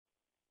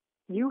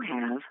You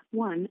have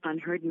one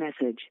unheard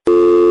message.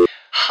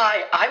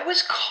 Hi, I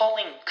was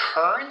calling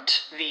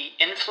Current, the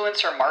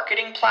influencer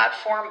marketing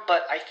platform,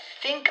 but I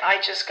think I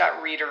just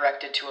got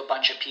redirected to a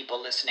bunch of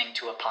people listening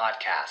to a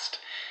podcast.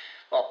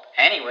 Well,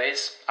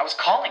 anyways, I was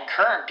calling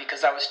Current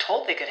because I was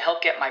told they could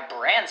help get my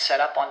brand set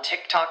up on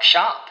TikTok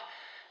Shop,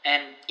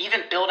 and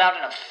even build out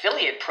an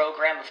affiliate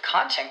program of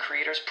content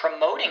creators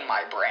promoting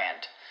my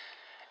brand,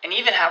 and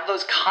even have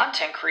those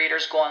content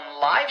creators go on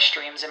live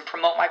streams and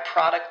promote my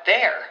product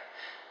there.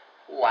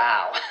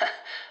 Wow,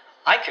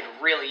 I could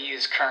really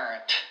use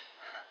Current.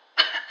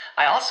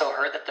 I also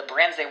heard that the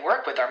brands they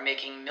work with are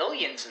making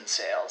millions in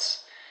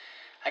sales.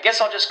 I guess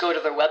I'll just go to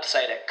their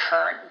website at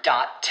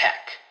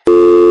current.tech.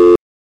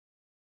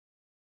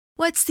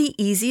 What's the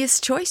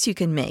easiest choice you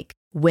can make?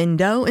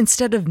 Window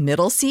instead of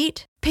middle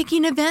seat?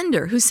 Picking a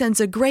vendor who sends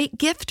a great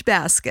gift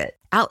basket?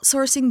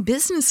 Outsourcing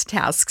business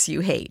tasks you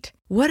hate?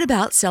 What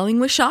about selling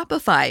with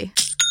Shopify?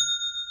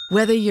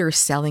 Whether you're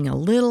selling a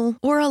little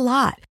or a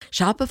lot,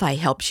 Shopify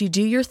helps you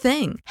do your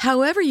thing,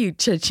 however you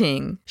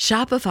cha-ching.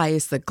 Shopify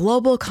is the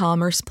global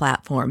commerce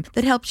platform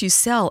that helps you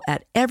sell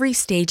at every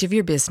stage of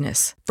your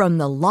business. From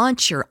the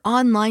launch your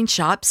online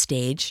shop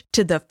stage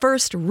to the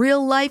first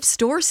real-life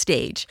store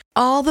stage,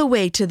 all the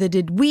way to the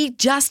did we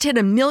just hit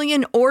 1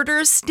 million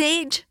orders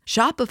stage.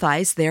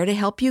 Shopify's there to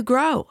help you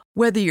grow.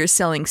 Whether you're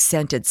selling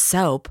scented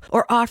soap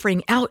or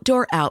offering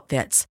outdoor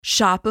outfits,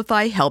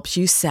 Shopify helps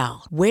you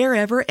sell.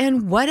 Wherever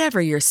and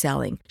whatever you're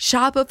selling,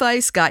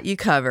 Shopify's got you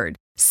covered.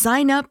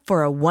 Sign up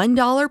for a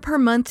 $1 per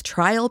month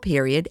trial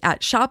period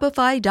at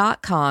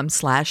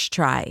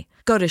shopify.com/try.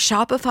 Go to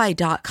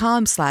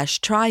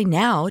shopify.com/try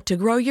now to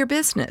grow your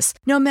business,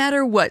 no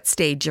matter what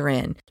stage you're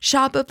in.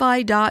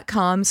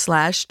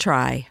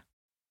 Shopify.com/try.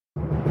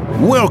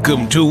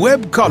 Welcome to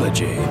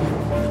Webcology.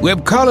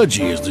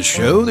 Webcology is the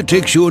show that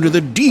takes you into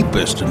the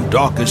deepest and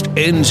darkest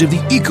ends of the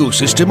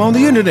ecosystem on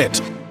the internet.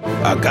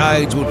 Our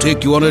guides will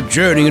take you on a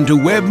journey into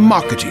web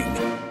marketing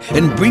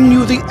and bring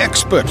you the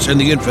experts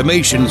and the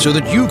information so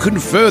that you can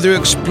further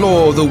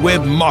explore the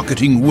web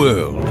marketing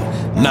world.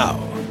 Now,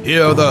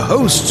 here are the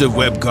hosts of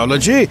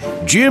Webcology,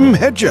 Jim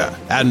Hedger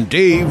and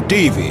Dave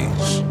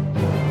Davies.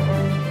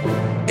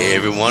 Hey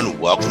everyone,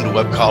 welcome to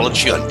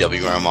Webcology on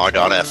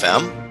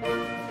WMR.fm.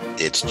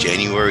 It's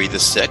January the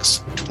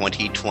 6th,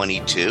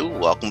 2022.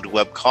 Welcome to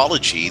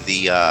Webcology,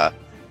 the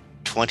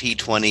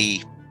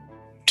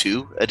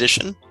 2022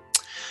 edition.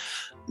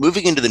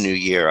 Moving into the new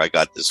year, I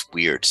got this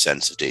weird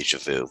sense of deja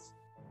vu.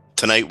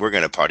 Tonight, we're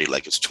going to party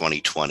like it's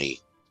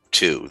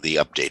 2022, the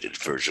updated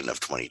version of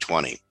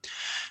 2020.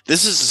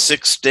 This is the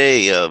 6th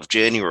day of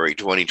January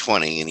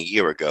 2020, and a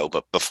year ago,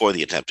 but before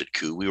the attempted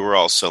coup, we were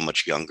all so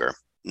much younger.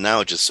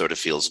 Now it just sort of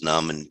feels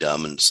numb and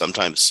dumb and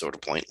sometimes sort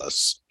of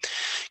pointless.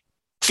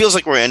 Feels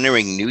like we're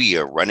entering New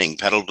Year running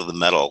pedal to the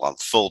metal on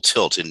full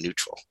tilt in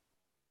neutral.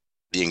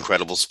 The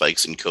incredible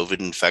spikes in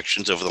COVID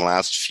infections over the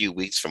last few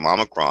weeks from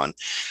Omicron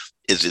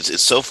is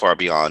so far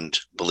beyond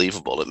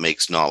believable. It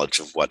makes knowledge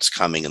of what's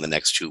coming in the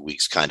next 2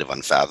 weeks kind of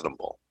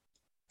unfathomable.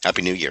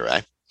 Happy New Year,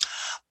 eh?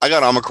 I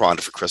got Omicron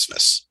for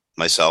Christmas.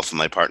 Myself and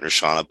my partner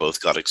Shauna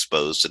both got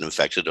exposed and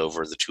infected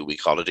over the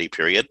 2-week holiday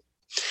period.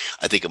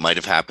 I think it might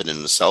have happened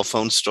in a cell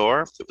phone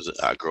store. There was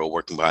a girl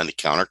working behind the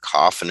counter,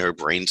 coughing her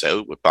brains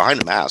out,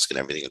 behind a mask and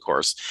everything, of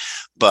course.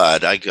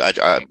 But I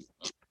that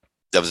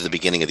was the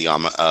beginning of the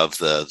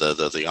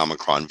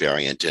Omicron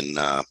variant in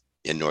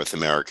North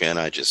America, and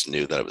I just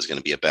knew that it was going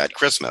to be a bad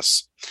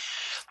Christmas.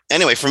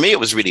 Anyway, for me, it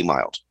was really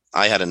mild.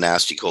 I had a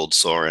nasty cold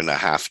sore and a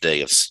half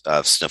day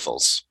of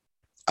sniffles.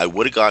 I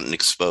would have gotten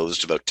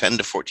exposed about 10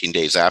 to 14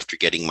 days after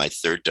getting my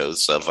third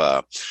dose of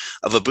a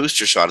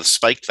booster shot of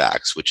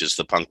Spikevax, which is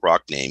the punk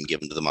rock name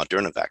given to the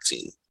Moderna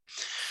vaccine.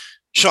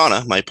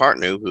 Shauna, my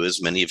partner, who,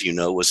 as many of you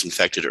know, was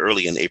infected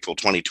early in April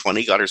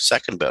 2020, got her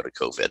second bout of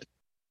COVID.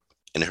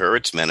 In her,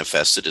 it's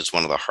manifested as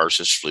one of the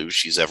harshest flus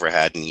she's ever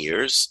had in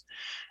years.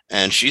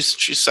 And she's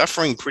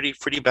suffering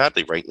pretty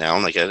badly right now.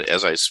 Like,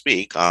 as I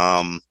speak,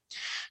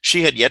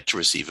 she had yet to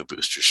receive a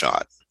booster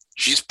shot.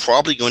 She's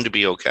probably going to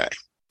be okay.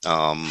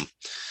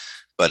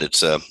 But it's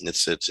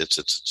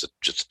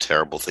just a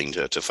terrible thing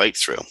to fight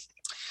through.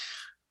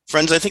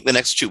 Friends, I think the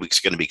next 2 weeks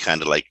are going to be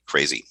kind of like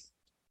crazy.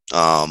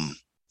 I'm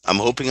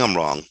hoping I'm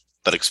wrong,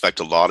 but expect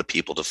a lot of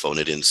people to phone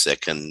it in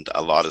sick and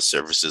a lot of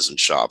services and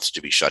shops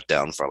to be shut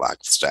down for lack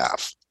of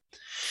staff.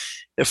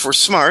 If we're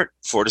smart,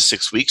 4 to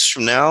 6 weeks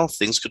from now,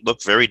 things could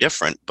look very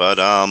different. But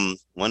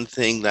one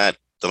thing that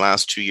the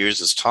last 2 years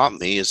has taught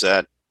me is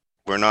that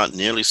we're not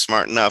nearly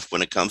smart enough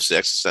when it comes to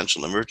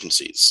existential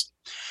emergencies.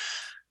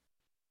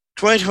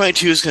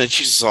 2022 is going to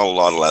teach us all a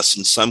lot of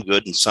lessons, some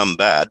good and some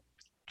bad.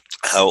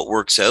 How it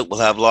works out will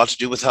have a lot to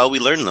do with how we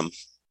learn them.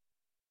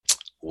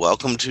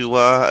 Welcome to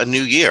a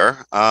new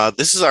year.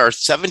 This is our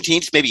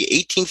 17th, maybe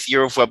 18th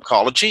year of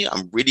Webcology.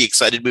 I'm really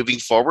excited moving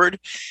forward.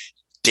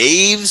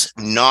 Dave's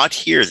not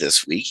here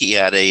this week. He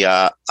had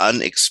a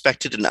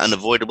unexpected and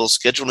unavoidable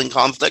scheduling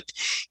conflict.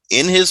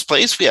 In his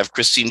place, we have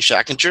Christine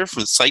Schackinger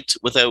from Sites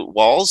Without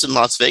Walls in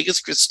Las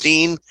Vegas.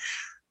 Christine,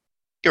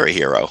 you're a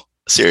hero.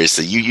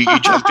 Seriously, you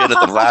jump in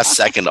at the last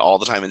second all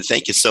the time, and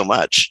thank you so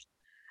much.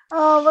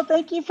 Oh, well,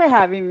 thank you for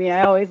having me.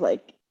 I always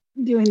like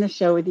doing the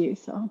show with you.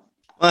 So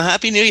Well,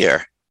 Happy New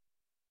Year.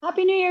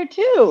 Happy New Year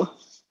too.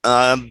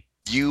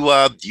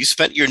 You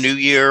spent your New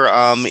Year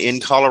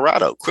in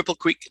Colorado, Cripple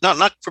Creek, not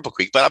Cripple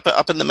Creek, but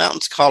up in the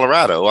mountains,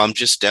 Colorado. I'm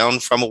just down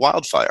from a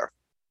wildfire.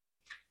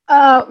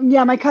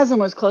 Yeah, my cousin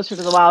was closer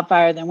to the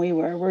wildfire than we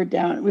were.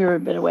 We were a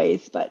bit of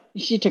ways, but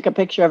she took a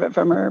picture of it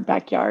from her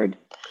backyard.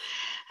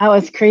 That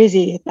was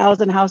crazy.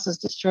 1,000 houses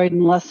destroyed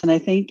in less than, I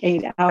think,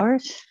 8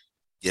 hours.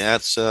 Yeah,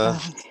 it's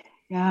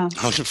yeah.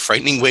 a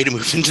frightening way to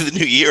move into the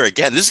new year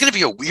again. This is going to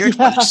be a weird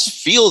one. It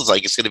just feels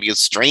like it's going to be a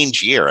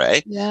strange year, eh?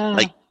 Yeah.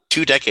 Like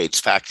 2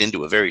 decades packed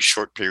into a very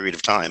short period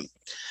of time.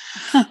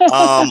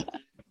 I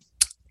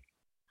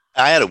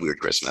had a weird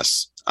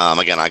Christmas.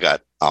 Again, I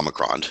got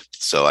Omicron,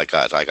 so I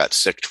got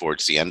sick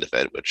towards the end of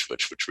it, which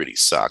really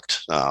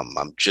sucked.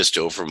 I'm just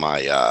over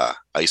my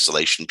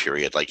isolation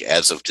period, like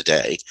as of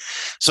today,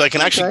 so I can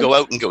actually go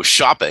out and go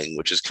shopping,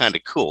 which is kind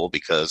of cool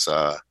because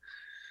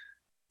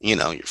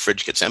your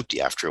fridge gets empty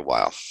after a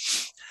while.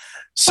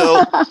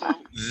 So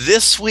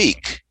this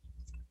week,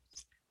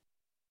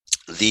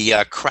 the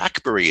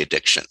crackberry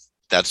addiction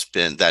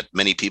that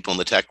many people in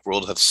the tech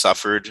world have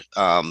suffered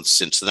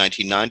since the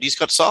 1990s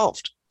got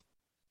solved.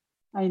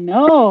 I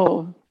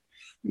know.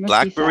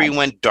 BlackBerry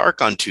went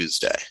dark on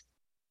Tuesday.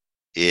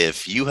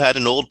 If you had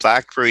an old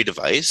BlackBerry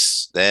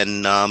device,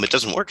 then it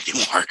doesn't work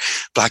anymore.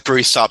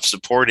 BlackBerry stopped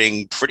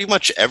supporting pretty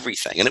much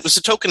everything. And it was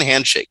a token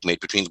handshake made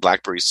between the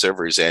BlackBerry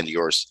servers and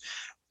your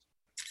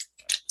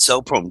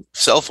cell phone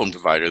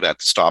provider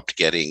that stopped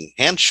getting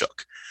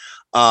handshook,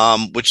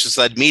 which has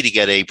led me to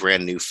get a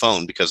brand new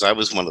phone because I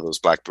was one of those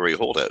BlackBerry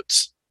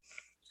holdouts.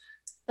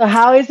 So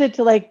how is it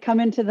to come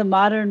into the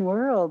modern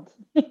world?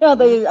 Weird.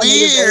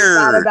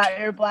 About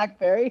your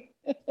BlackBerry.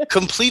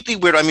 Completely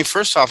weird. I mean,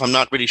 first off, I'm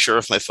not really sure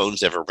if my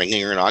phone's ever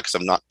ringing or not because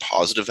I'm not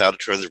positive how to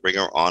turn the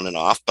ringer on and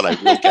off, but I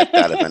will get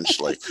that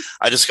eventually.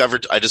 I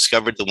discovered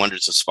the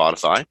wonders of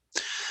Spotify.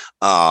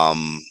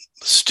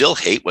 Still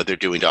hate what they're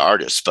doing to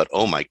artists, but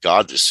oh my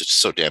God, there's just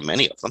so damn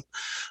many of them.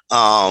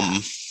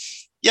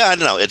 Yeah, I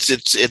don't know.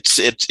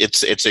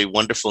 It's a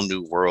wonderful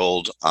new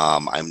world.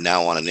 I'm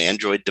now on an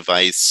Android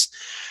device,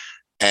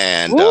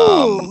 and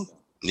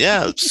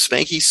yeah,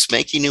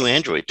 spanky new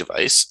Android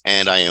device,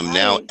 and I am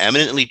now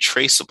eminently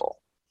traceable.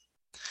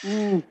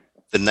 The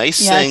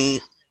nice thing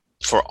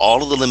for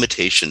all of the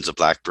limitations a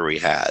BlackBerry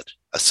had,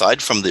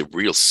 aside from the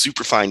real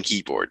super fine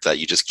keyboard that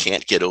you just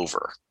can't get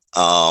over,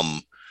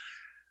 the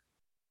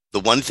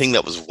one thing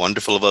that was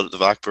wonderful about the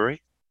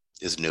BlackBerry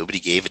is nobody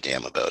gave a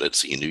damn about it,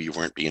 so you knew you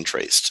weren't being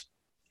traced.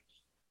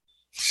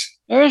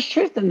 There is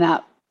truth in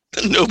that.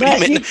 No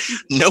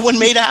one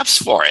made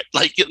apps for it.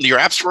 Like your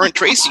apps weren't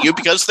tracing you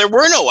because there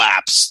were no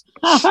apps.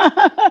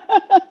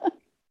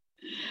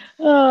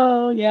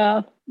 Oh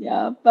yeah.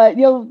 But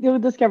you'll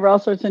discover all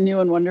sorts of new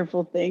and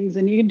wonderful things,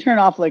 and you can turn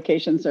off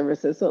location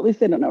services, so at least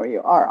they don't know where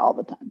you are all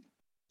the time.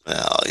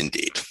 Well,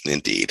 indeed.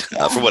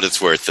 Yeah. For what it's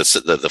worth,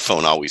 the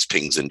phone always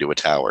pings into a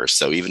tower.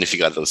 So even if you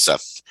got those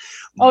stuff,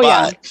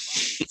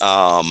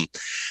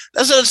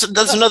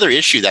 that's another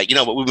issue that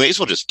we may as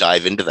well just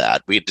dive into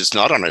that. It's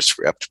not on our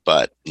script,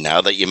 but now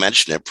that you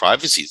mention it,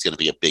 privacy is going to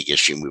be a big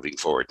issue moving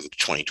forward in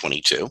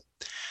 2022.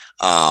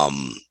 Our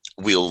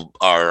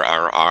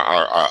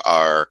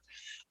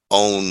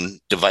own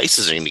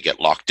devices are going to get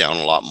locked down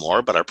a lot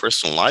more, but our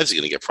personal lives are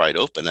going to get pried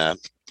open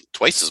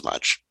twice as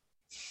much.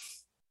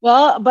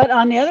 Well, but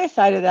on the other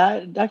side of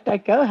that,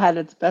 DuckDuckGo had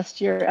its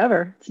best year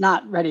ever. It's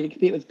not ready to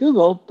compete with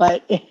Google,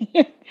 but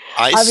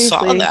I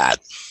saw that.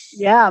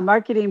 Yeah,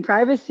 marketing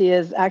privacy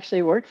has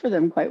actually worked for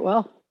them quite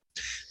well.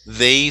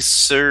 They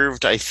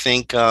served, I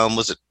think,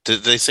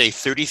 did they say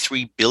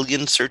 33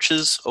 billion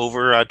searches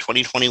over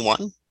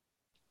 2021?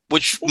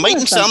 Which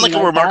mightn't sound like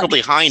a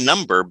remarkably high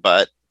number,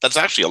 but that's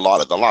actually a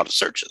lot of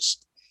searches.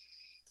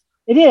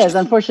 It is.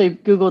 Unfortunately,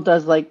 Google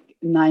does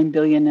 9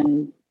 billion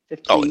in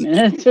 15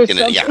 minutes or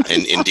something. Yeah,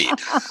 indeed.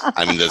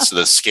 I mean,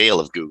 the scale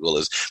of Google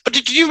is. But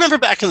did you remember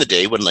back in the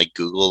day when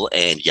Google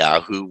and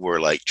Yahoo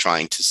were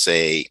trying to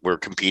say we're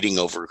competing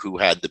over who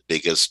had the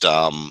biggest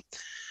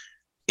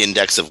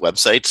index of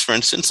websites? For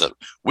instance,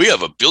 we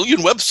have 1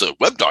 billion web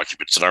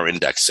documents in our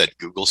index, said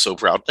Google so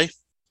proudly.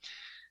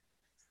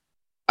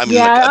 I mean,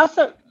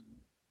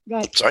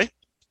 sorry.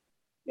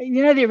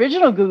 The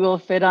original Google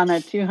fit on a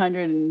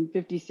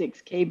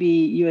 256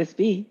 KB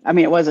USB. I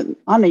mean, it wasn't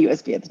on the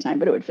USB at the time,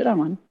 but it would fit on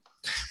one.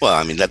 Well,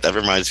 I mean, that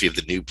reminds me of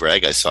the new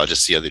brag I saw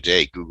just the other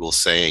day. Google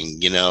saying,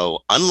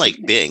 unlike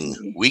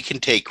Bing, we can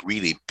take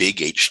really big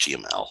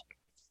HTML.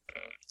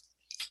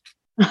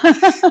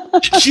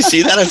 Did you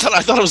see that? I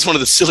thought it was one of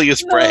the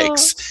silliest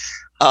brags.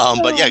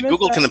 But yeah,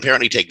 Google can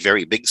apparently take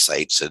very big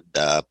sites and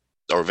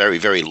or very,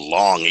 very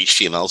long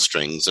HTML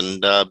strings,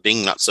 and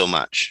Bing not so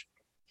much.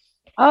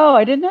 Oh,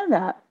 I didn't know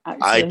that.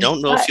 Actually. I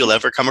don't know if you'll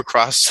ever come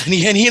across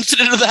any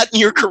incident of that in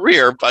your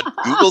career, but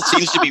Google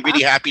seems to be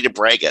really happy to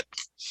brag it.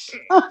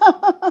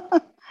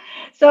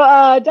 So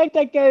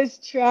DuckDuckGo's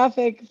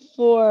traffic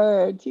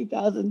for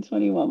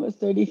 2021 was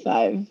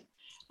 35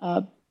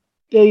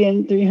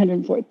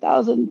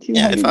 $1,304,270.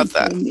 Yeah, I thought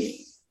that.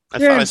 I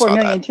thought I saw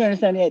that.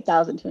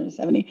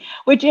 304,278,270,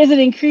 which is an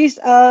increase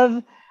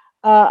of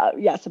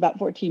yes, about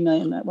 14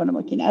 million. What I'm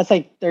looking at, it's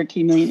like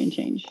 13 million and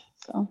change.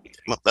 So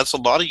Well, that's a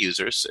lot of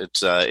users.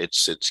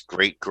 It's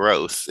great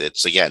growth.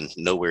 It's again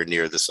nowhere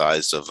near the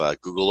size of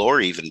Google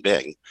or even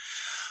Bing.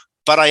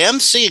 But I am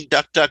seeing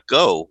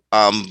DuckDuckGo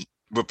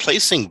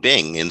replacing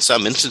Bing in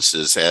some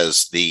instances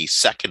as the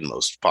second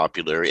most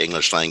popular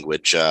English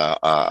language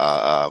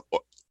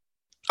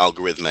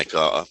algorithmic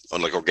or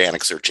like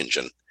organic search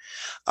engine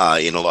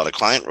in a lot of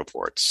client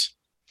reports.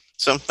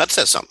 So that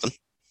says something.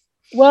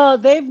 well,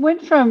 they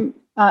went from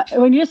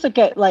when you just look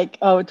at like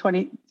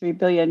 23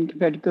 billion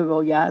compared to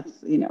Google, yeah, it's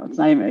it's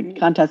not even a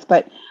contest,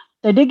 but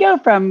they did go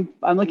from,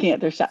 I'm looking at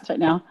their stats right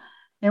now.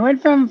 They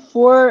went from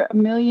 4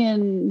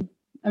 billion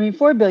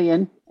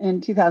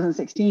in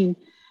 2016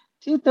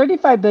 to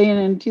 35 billion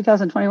in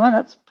 2021.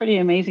 That's pretty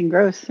amazing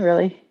growth,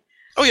 really.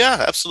 Oh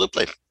yeah,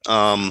 absolutely.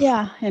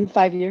 Yeah, in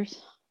 5 years.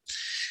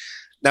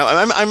 Now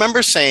I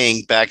remember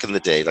saying back in the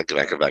day, like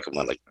back in like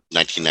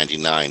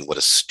 1999, what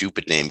a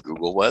stupid name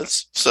Google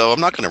was. So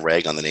I'm not going to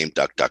rag on the name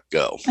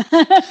DuckDuckGo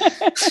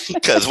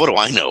because what do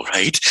I know,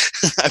 right?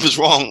 I was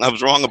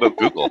wrong about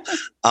Google.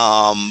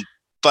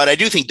 But I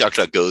do think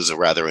DuckDuckGo is a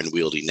rather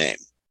unwieldy name.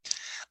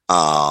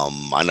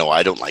 I know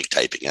I don't like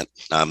typing it,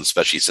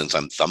 especially since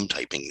I'm thumb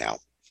typing now.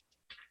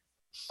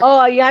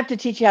 Oh, you have to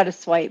teach you how to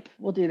swipe.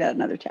 We'll do that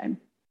another time.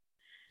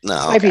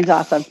 No, Swiping's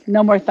awesome.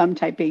 No more thumb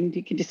typing.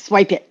 You can just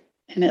swipe it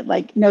and it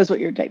like knows what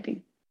you're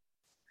typing.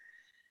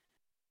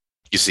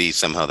 You see,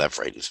 somehow that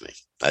frightens me.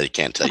 I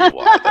can't tell you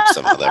why, but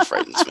somehow that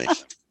frightens me. You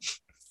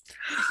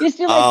just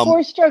do like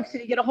 4 strokes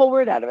and you get a whole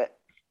word out of it.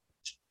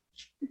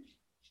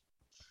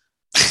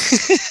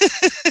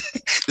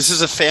 This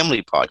is a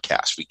family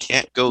podcast. We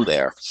can't go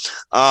there.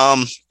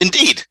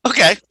 Indeed.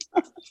 Okay.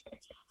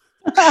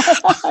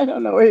 I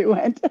don't know where you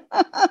went.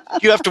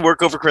 You have to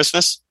work over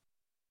Christmas?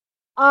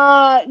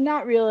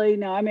 Not really.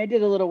 No, I mean, I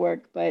did a little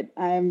work, but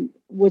I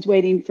was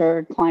waiting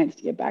for clients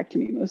to get back to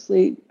me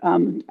mostly.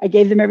 I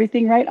gave them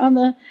everything right on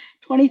the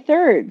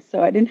 23rd,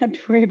 so I didn't have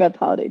to worry about the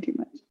holiday too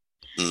much.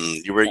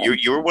 You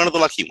were one of the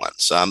lucky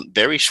ones.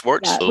 Barry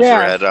Schwartz over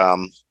rare.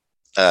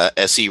 at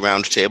SE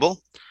Roundtable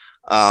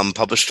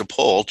published a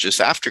poll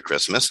just after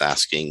Christmas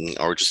asking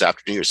if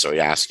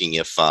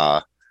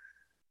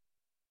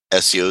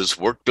SEOs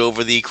worked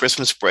over the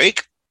Christmas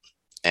break,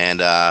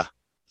 and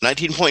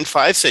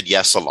 19.5 said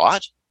yes a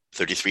lot,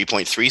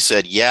 33.3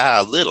 said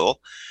yeah a little,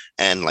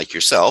 and like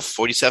yourself,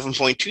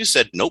 47.2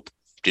 said nope,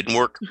 didn't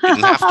work,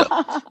 didn't have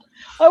to.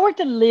 I worked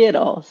a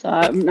little, so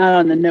I'm not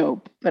on the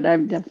nope, but I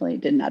definitely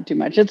did not do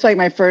much. It's like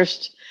my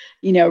first,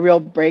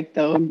 real break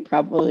though, in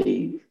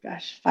probably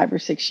 5 or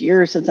 6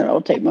 years since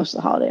I'll take most of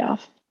the holiday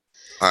off.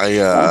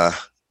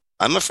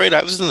 I'm afraid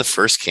I was in the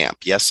first camp.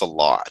 Yes, a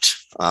lot.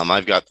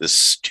 I've got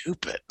this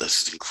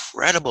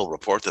incredible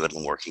report that I've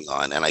been working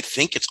on, and I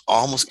think it's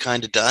almost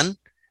kind of done.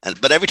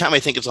 But every time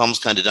I think it's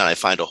almost kind of done, I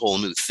find a whole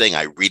new thing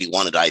I really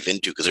want to dive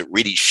into because it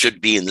really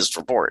should be in this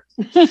report.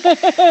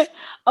 The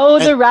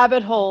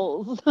rabbit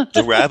holes.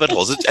 The rabbit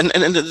holes.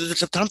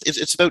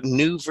 It's about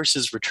new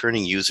versus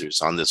returning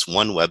users on this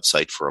one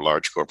website for a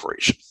large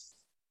corporation.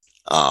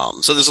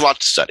 So there's a lot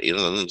to study.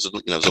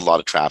 There's a lot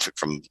of traffic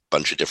from a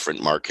bunch of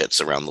different markets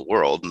around the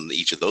world, and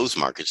each of those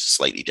markets is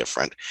slightly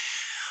different.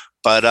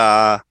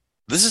 But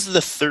this is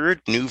the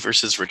third new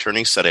versus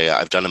returning study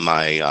I've done in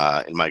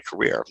my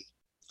career,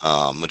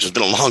 which has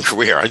been a long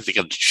career. I think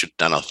I should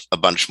have done a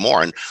bunch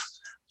more. And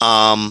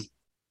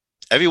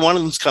every one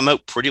of them's come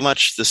out pretty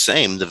much the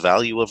same. The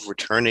value of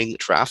returning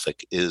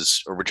traffic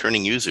or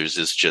returning users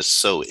is just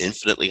so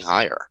infinitely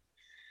higher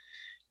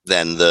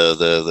than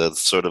the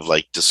sort of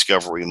like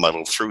discovery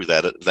muddle through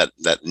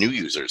that new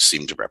users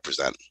seem to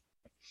represent.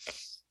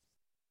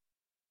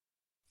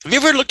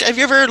 Have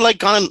you ever like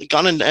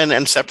gone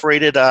and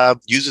separated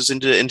users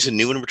into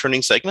new and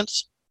returning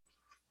segments?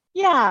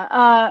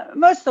 Yeah,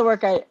 most of the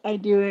work I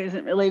do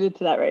isn't related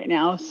to that right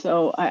now,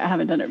 so I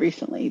haven't done it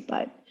recently,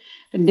 but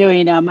been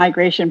doing a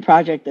migration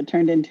project that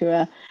turned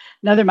into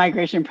another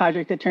migration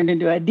project that turned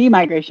into a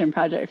demigration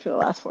project for the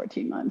last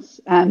 14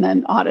 months, and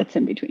then audits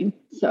in between.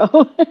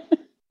 So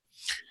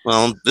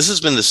well, this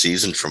has been the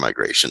season for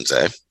migrations,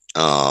 eh?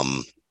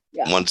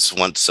 Yeah. Once,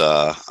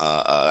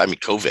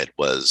 COVID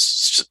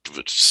was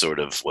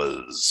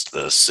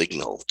the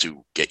signal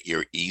to get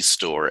your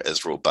e-store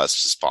as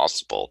robust as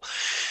possible.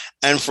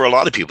 And for a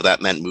lot of people, that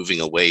meant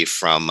moving away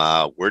from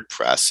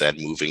WordPress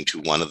and moving to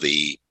one of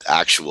the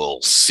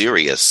actual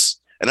serious,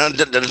 and not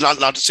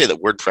to say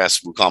that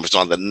WordPress, WooCommerce,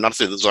 not to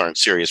say those aren't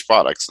serious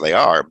products, they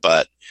are,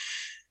 but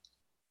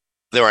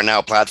there are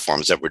now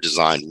platforms that were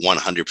designed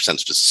 100%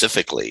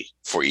 specifically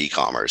for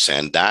e-commerce,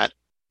 and that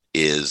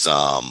is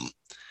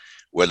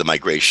where the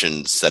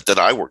migrations that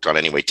I worked on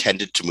anyway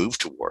tended to move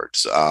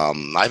towards. I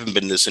haven't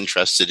been this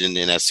interested in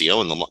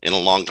SEO in a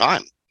long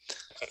time.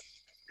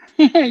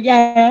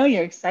 Yeah,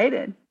 you're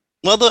excited.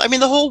 Well,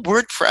 the whole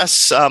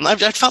WordPress.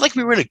 I felt like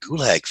we were in a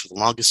gulag for the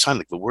longest time,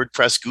 like the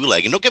WordPress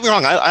gulag. And don't get me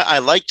wrong, I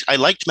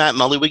liked Matt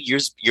Mulliwig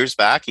years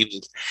back,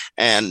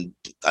 and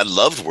I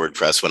loved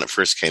WordPress when it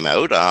first came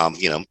out.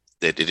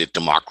 It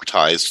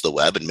democratized the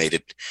web and made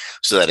it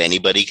so that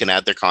anybody can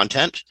add their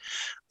content.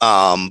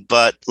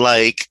 But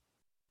like,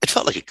 it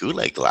felt like a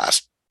gulag the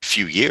last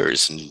few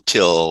years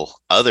until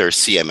other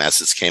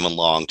CMSs came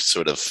along to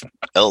sort of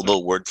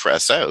elbow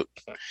WordPress out.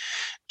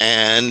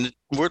 And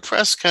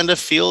WordPress kind of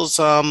feels,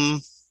 I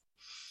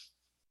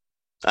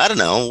don't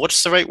know,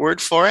 what's the right word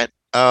for it?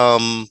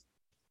 Marginalized?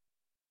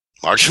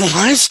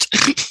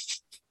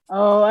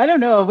 Oh, I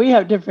don't know. We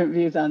have different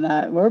views on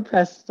that.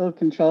 WordPress still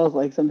controls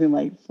like something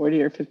like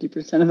 40 or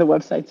 50% of the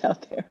websites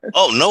out there.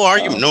 Oh, no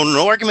argument,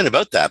 no argument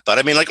about that. But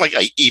I mean,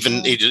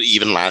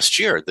 even last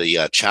year,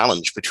 the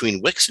challenge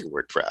between Wix and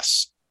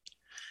WordPress,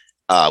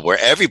 where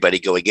everybody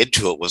going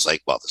into it was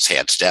like, well, this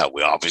hands down,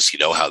 we obviously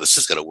know how this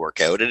is going to work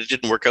out, and it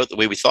didn't work out the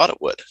way we thought it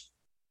would.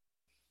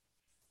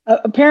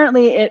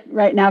 Apparently, it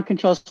right now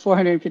controls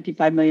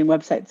 455 million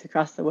websites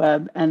across the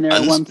web, and there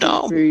are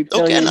 1.3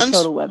 billion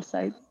total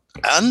websites.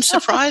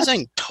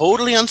 Unsurprising,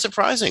 totally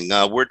unsurprising.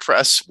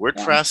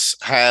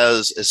 WordPress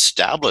has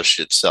established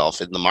itself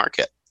in the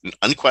market,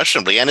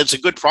 unquestionably, and it's a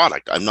good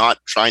product. I'm not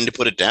trying to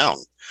put it down.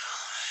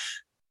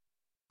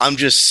 I'm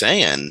just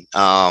saying,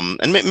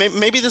 and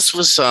maybe this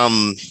was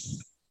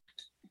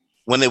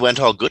when they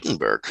went all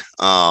Gutenberg.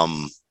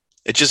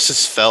 It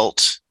just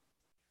felt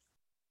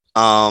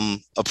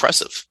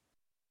oppressive.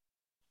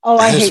 Oh,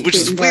 I hate which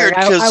is weird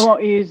because I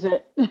won't use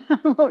it.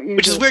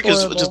 Which is weird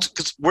because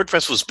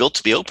WordPress was built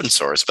to be open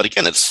source, but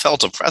again, it's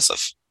felt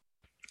oppressive.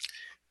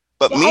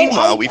 But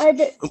meanwhile,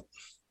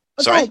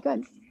 sorry.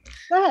 Go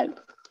ahead.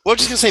 Well, I was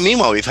just going to say,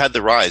 meanwhile, we've had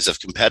the rise of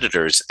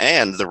competitors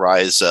and the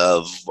rise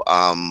of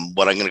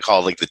what I'm going to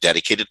call like the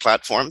dedicated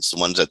platforms, the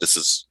ones that this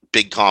is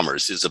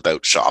BigCommerce is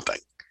about shopping.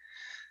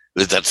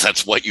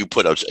 That's what you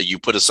put out. You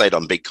put a site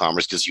on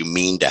BigCommerce because you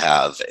mean to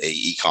have a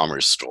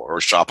e-commerce store or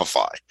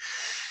Shopify.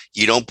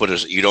 You don't put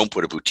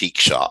a boutique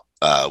shop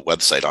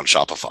website on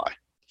Shopify,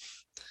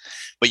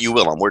 but you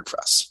will on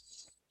WordPress.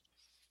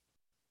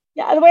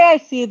 Yeah, the way I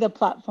see the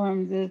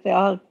platforms is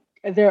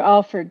they're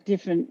all for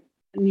different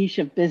niche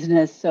of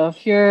business. So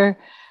if you're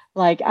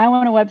like, I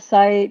want a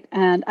website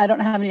and I don't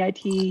have any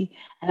IT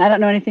and I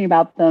don't know anything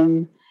about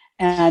them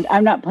and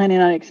I'm not planning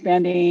on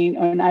expanding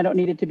and I don't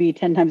need it to be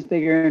 10 times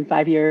bigger in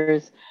 5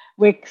 years,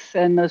 Wix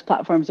and those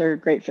platforms are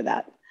great for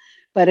that.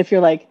 But if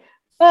you're like,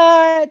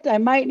 but I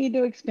might need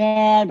to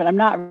expand, but I'm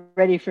not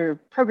ready for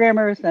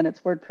programmers, then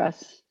it's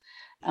WordPress,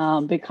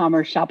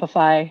 BigCommerce,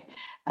 Shopify.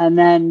 And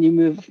then you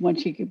move,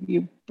 once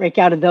you break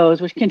out of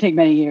those, which can take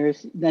many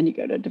years, then you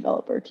go to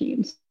developer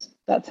teams.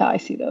 That's how I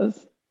see those.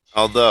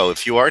 Although,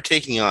 if you are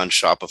taking on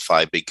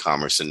Shopify,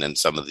 BigCommerce, and then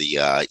some of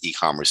the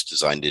e-commerce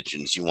design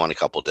engines, you want a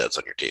couple devs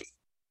on your team.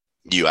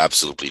 You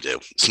absolutely do.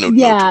 There's no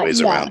two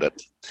ways around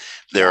it.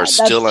 There are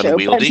still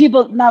unwieldy. But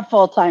people, not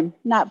full-time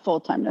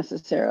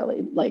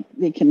necessarily. Like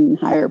they can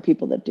hire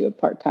people that do it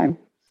part-time.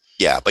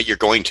 Yeah, but you're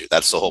going to.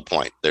 That's the whole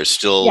point. There's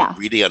still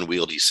really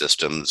unwieldy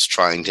systems.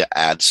 Trying to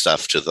add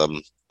stuff to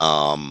them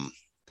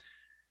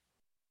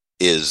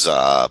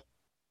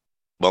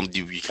well,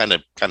 you kind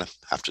of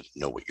have to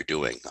know what you're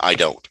doing. I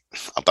don't,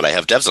 but I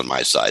have devs on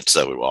my side,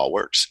 so it all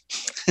works.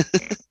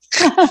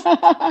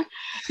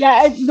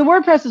 Yeah, the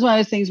WordPress is one of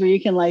those things where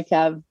you can like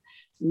have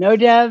no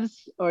devs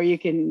or you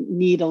can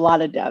need a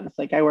lot of devs.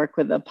 Like I work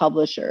with a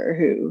publisher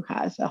who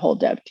has a whole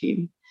dev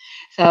team.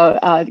 So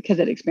because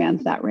it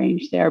expands that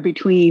range there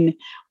between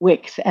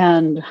Wix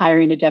and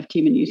hiring a dev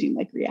team and using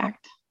like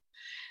React.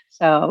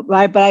 So,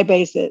 but I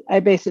base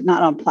it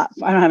not on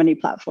platform. I don't have any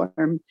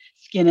platform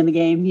skin in the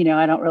game. You know,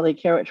 I don't really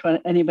care which one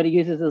anybody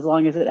uses as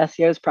long as it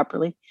SEOs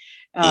properly.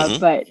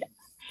 But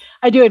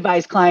I do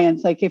advise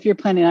clients, like if you're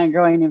planning on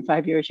growing in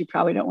 5 years, you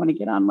probably don't want to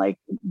get on like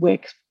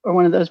Wix or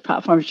one of those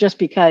platforms just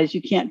because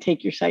you can't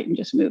take your site and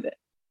just move it.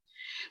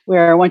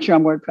 Where once you're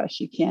on WordPress,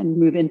 you can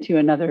move into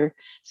another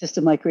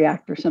system like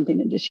React or something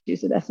and just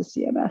use it as a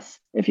CMS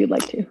if you'd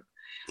like to.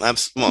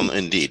 Well,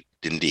 indeed.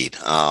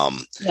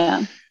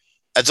 Yeah.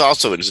 It's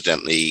also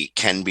incidentally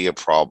can be a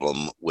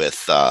problem with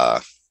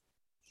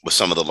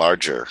some of the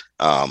larger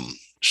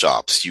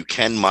shops. You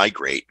can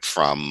migrate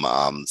from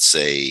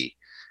say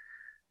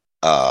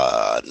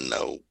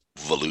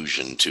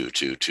Volusion to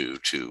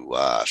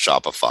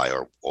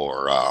Shopify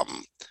or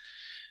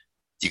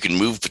you can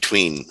move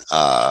between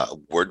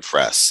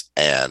WordPress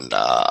and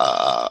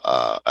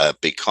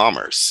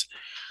BigCommerce,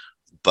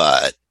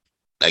 but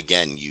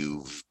again,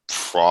 you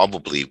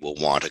probably will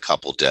want a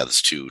couple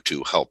devs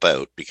to help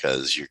out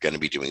because you're going to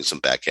be doing some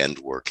back end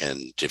work,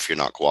 and if you're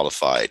not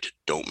qualified,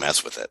 don't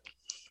mess with it.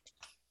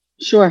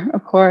 Sure,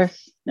 of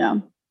course, yeah,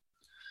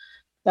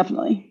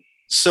 definitely.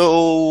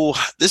 So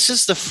this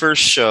is the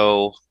first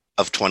show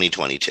of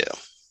 2022.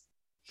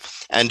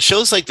 And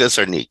shows like this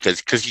are neat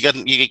because you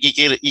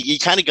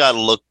kind of got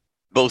to look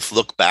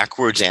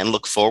backwards and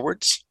look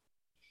forwards.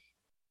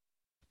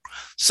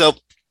 So,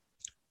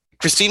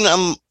 Christine,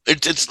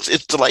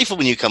 it's delightful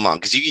when you come on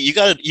because you've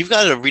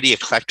got a really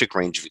eclectic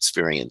range of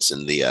experience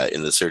in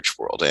the search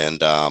world,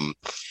 and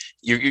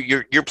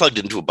you're plugged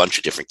into a bunch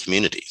of different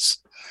communities.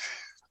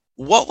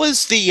 What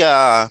was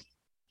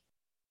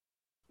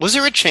was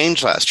there a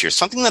change last year?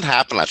 Something that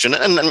happened last year,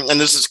 and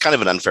this is kind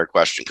of an unfair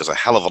question because a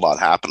hell of a lot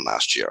happened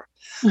last year.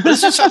 But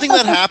is there something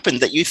that happened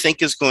that you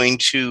think is going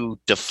to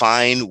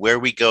define where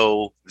we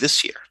go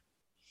this year?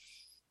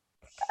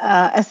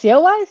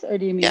 SEO wise, or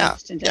do you mean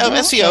just in general?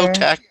 SEO, or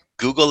tech,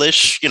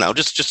 Google-ish,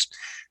 just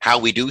how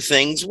we do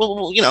things.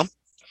 Well,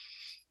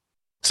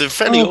 it's a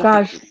fairly Oh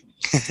gosh,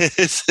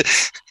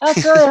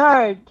 that's really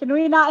hard. Can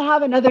we not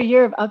have another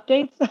year of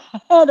updates?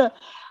 I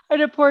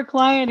had a poor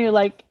client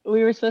who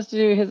we were supposed to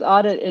do his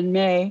audit in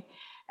May.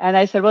 And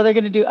I said, well, they're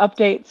going to do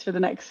updates for the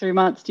next 3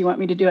 months. Do you want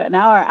me to do it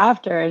now or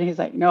after? And he's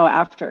like, no,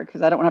 after,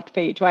 because I don't want to have to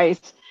pay you twice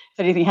if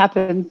anything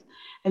happens.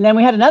 And then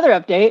we had another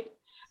update.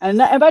 And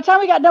by the time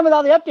we got done with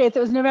all the updates, it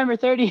was November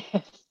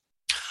 30th.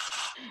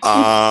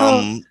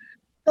 I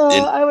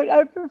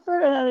would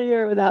prefer another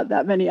year without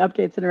that many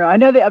updates in a row. I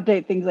know they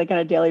update things on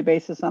a daily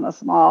basis on a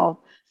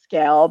small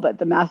scale, but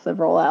the massive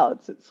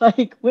rollouts, it's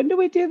like, when do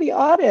we do the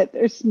audit?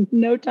 There's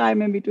no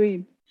time in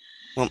between.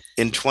 Well,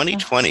 in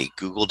 2020,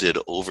 Google did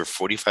over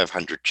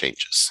 4,500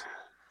 changes.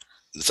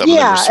 Some of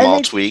them were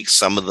small tweaks.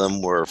 Some of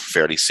them were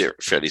fairly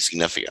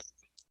significant.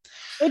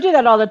 They do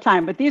that all the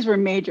time, but these were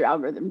major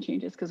algorithm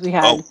changes because we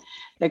had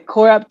the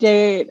core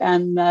update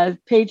and the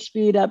page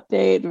speed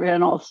update. We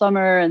ran all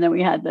summer, and then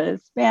we had the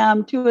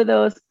spam, 2 of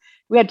those.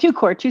 We had 2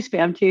 core, 2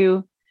 spam,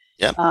 2.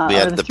 Yeah, we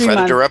had the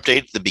Predator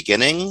update at the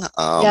beginning.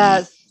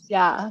 Yes,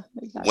 yeah.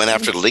 Exactly. Went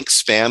after link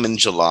spam in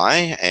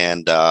July,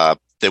 and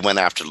they went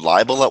after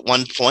libel at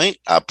one point.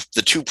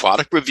 The 2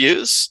 product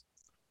reviews.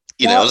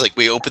 It was like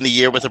we open the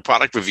year with a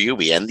product review.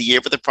 We end the year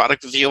with a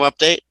product review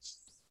update.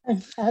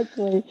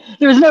 Exactly.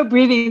 There was no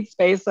breathing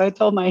space. So I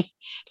told my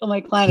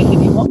client, I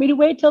said, you want me to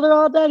wait till they're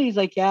all done? He's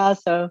like, yeah.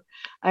 So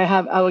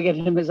I will get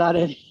him his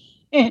audit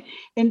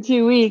in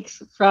 2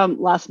 weeks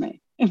from last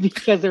May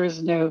because there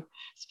was no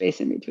space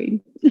in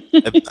between.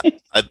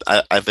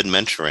 I've been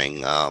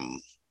mentoring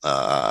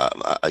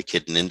a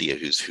kid in India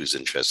who's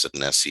interested in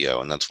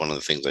SEO, and that's one of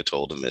the things I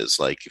told him is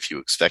if you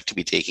expect to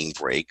be taking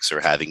breaks or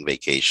having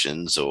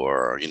vacations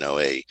or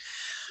a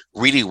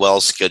really well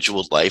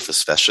scheduled life,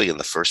 especially in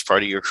the first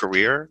part of your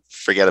career,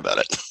 forget about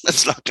it.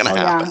 That's not going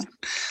to happen.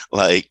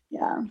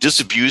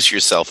 Disabuse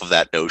yourself of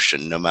that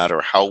notion. No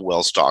matter how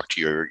well stocked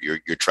your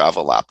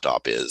travel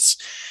laptop is,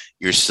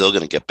 you're still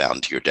going to get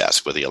bound to your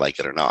desk whether you like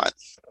it or not.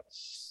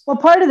 Well,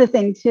 part of the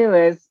thing too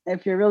is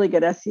if you're really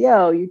good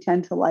SEO, you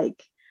tend to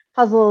like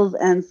puzzles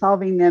and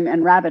solving them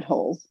and rabbit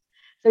holes.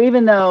 So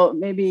even though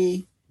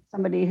maybe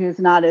somebody who's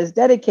not as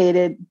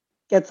dedicated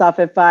gets off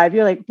at 5,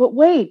 you're like, but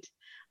wait,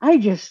 I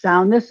just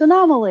found this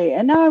anomaly.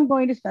 And now I'm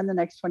going to spend the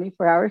next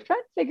 24 hours trying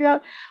to figure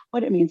out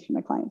what it means from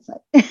the client side.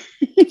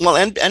 Well,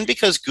 and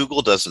because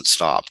Google doesn't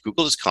stop,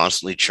 Google is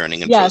constantly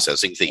churning and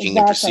processing, thinking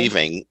and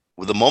perceiving.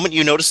 The moment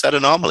you notice that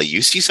anomaly,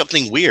 you see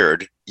something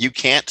weird, you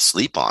can't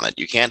sleep on it.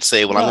 You can't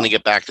say, well, I'm going to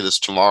get back to this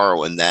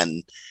tomorrow. And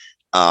then,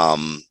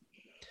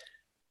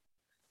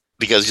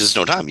 because there's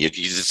no time.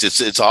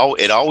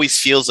 It always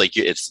feels like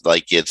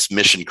it's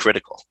mission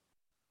critical.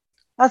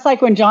 That's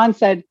like when John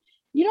said,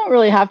 you don't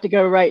really have to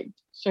go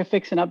to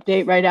fix an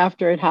update right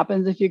after it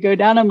happens. If you go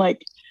down, I'm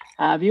like,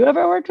 have you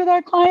ever worked with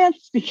our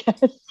clients?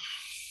 Because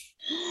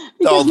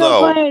no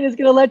client is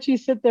going to let you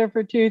sit there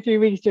for 2 or 3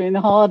 weeks during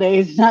the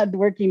holidays, not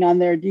working on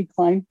their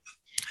decline.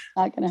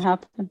 Not going to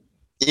happen.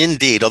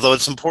 Indeed, although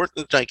it's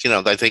important, I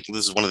think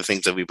this is one of the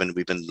things that we've been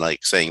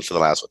saying for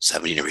the last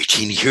 17 or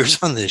 18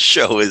 years on this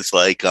show is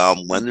when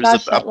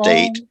there's an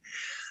update,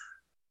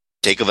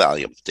 take a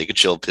Valium, take a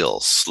chill pill,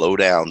 slow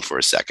down for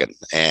a second,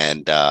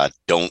 and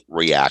don't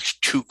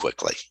react too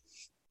quickly.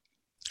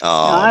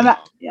 But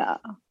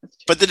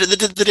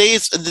the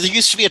days, there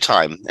used to be a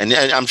time, and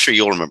I'm sure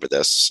you'll remember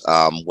this,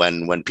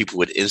 when people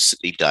would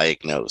instantly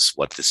diagnose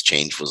what this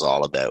change was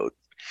all about,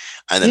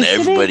 and then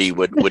everybody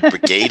would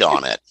brigade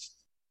on it.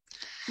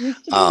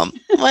 Well,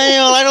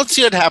 I don't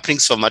see it happening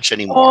so much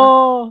anymore.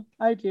 Oh,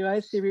 I do. I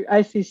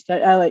see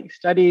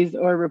studies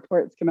or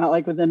reports come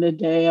out within a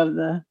day of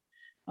the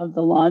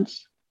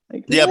launch.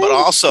 But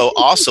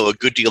also a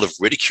good deal of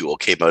ridicule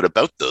came out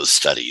about those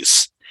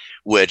studies,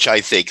 which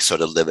I think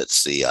sort of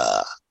limits the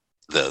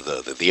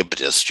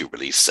impetus to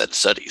release said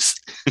studies.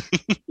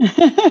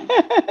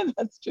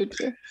 That's true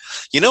too.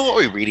 You know what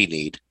we really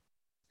need?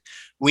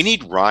 We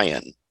need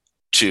Ryan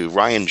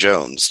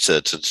Jones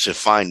to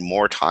find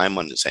more time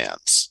on his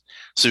hands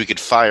so we could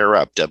fire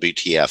up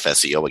WTF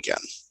SEO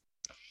again.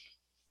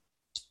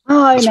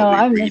 Oh, I know.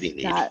 I missed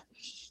that.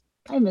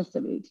 I miss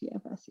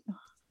WTF SEO.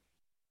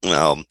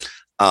 Well,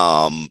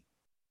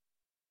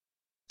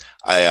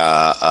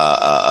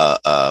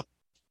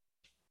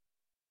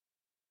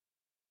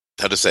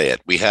 how to say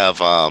it? We have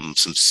some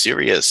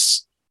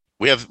serious.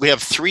 We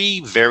have 3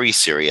 very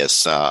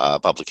serious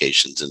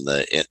publications in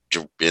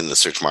the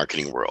search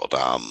marketing world: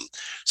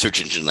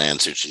 Search Engine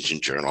Land, Search Engine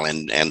Journal,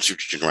 and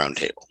Search Engine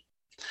Roundtable.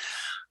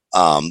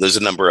 There's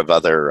a number of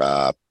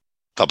other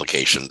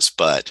publications,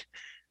 but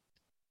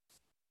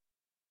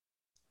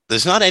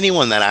there's not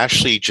anyone that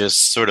actually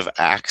just sort of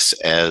acts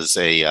as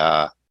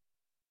a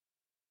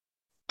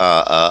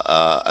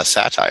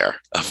satire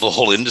of the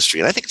whole industry.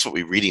 And I think it's what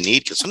we really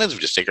need, because sometimes we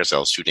just take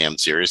ourselves too damn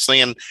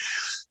seriously. And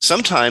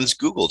sometimes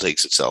Google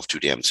takes itself too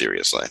damn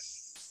seriously.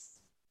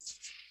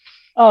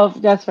 Oh,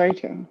 that's very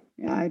true.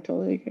 Yeah, I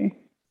totally agree.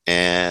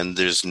 And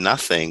there's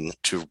nothing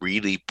to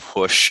really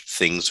push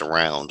things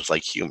around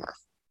like humor.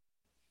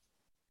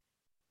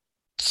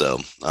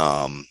 So,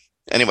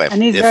 anyway.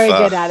 And he's very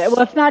good at it.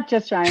 Well, it's not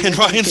just Ryan. And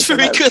Ryan's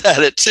very good at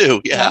it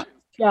too. Yeah.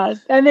 Yeah.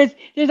 And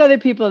there's other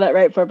people that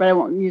write for it, but I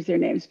won't use their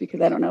names because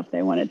I don't know if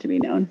they want it to be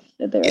known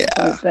that they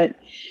write for it.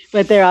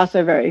 But they're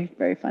also very,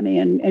 very funny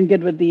and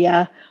good with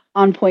the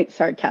on-point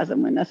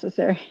sarcasm when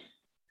necessary.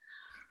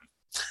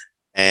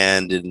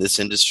 And in this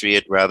industry,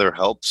 it rather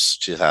helps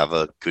to have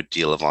a good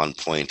deal of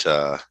on-point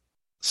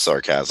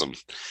sarcasm.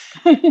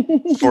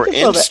 For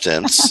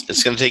instance,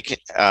 it's going to take,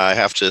 I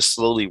have to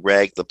slowly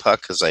rag the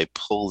puck as I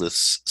pull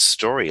this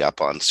story up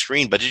on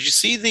screen. But did you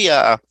see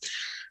the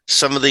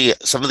some of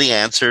the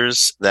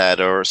answers that,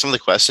 or some of the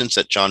questions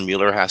that John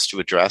Mueller has to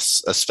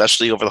address,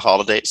 especially over the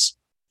holidays?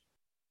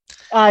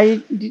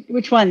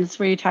 Which ones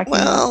were you talking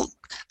about? Well,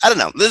 I don't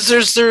know.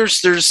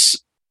 There's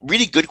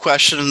really good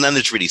questions, and then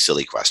there's really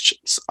silly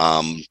questions.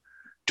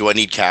 Do I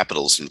need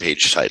capitals in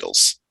page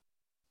titles?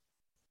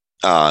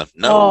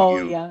 No,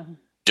 you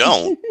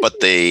don't. But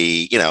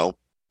they,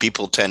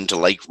 people tend to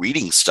like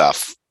reading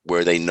stuff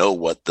where they know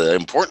what the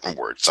important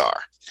words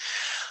are.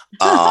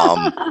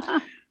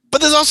 But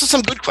there's also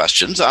some good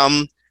questions.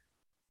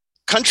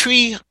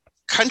 Countrywide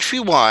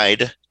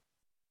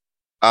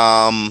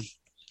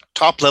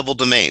top level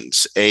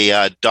domains,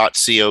 a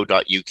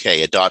 .co.uk,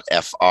 a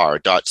 .fr,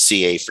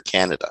 .ca for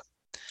Canada,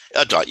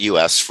 a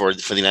 .us for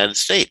the United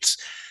States.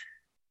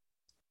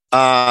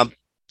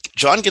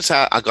 John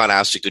got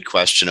asked a good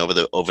question over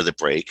the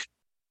break.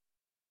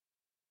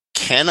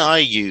 Can I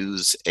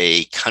use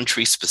a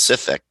country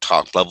specific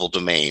top level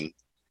domain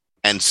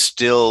and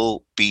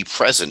still be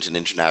present in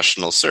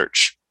international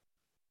search?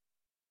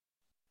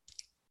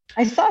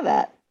 I saw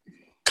that a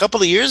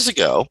couple of years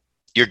ago.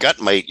 Your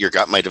gut might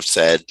have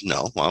said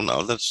no. Well,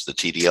 no, that's the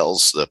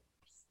TDLs. The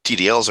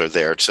TDLs are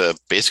there to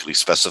basically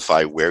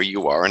specify where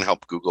you are and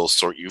help Google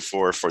sort you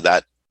for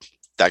that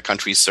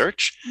country's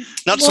search.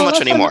 Not so much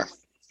anymore.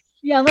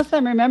 Unless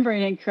I'm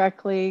remembering it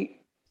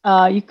correctly,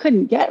 you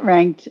couldn't get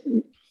ranked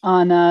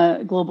on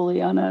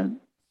globally on a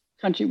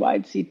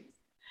countrywide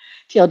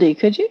TLD,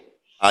 could you?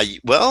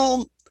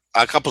 Well,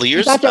 a couple of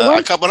years. When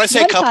I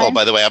say a couple,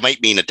 by the way, I might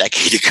mean a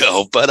decade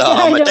ago. But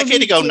a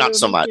decade ago, not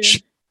so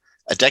much.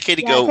 A decade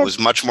ago, it was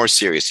much more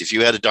serious. If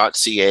you had a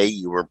 .ca,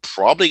 you were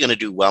probably going to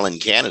do well in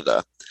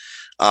Canada.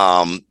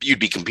 You'd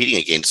be competing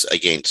against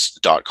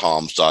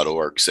 .coms,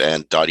 .orgs,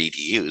 and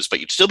 .edus, but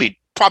you'd still be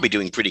probably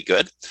doing pretty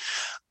good.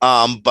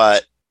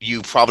 But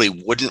you probably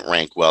wouldn't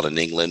rank well in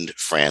England,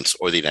 France,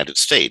 or the United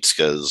States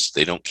because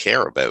they don't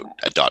care about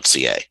a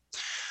 .ca.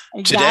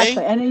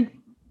 Exactly.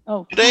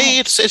 Today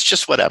it's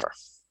just whatever.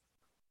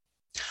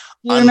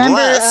 You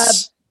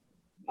Unless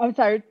I'm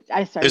sorry.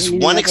 There's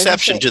one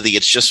exception to the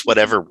 "it's just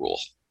whatever" rule.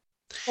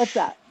 What's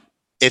that?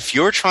 If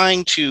you're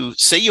trying to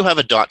say you have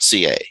a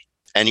 .ca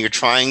and you're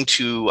trying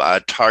to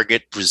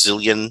target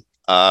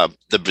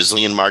the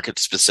Brazilian market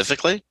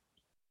specifically,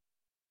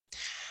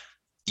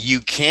 you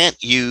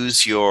can't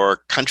use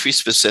your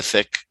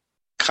country-specific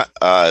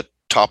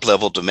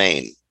top-level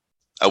domain,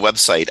 a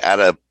website at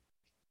a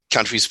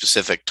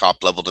country-specific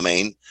top-level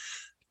domain,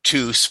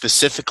 to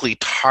specifically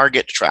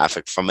target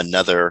traffic from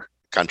another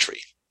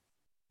country.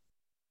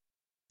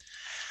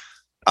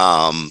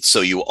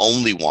 So you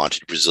only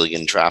wanted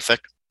Brazilian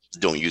traffic,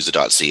 don't use a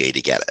 .ca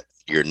to get it.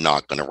 You're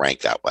not going to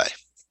rank that way.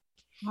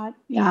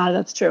 Yeah,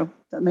 that's true.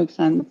 That makes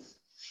sense.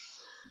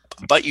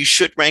 But you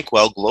should rank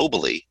well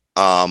globally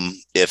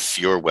if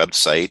your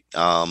website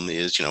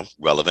is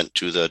relevant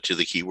to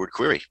the keyword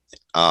query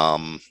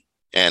and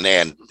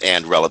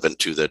relevant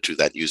to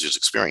that user's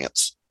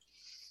experience.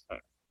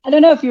 I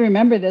don't know if you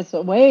remember this,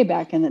 but way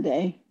back in the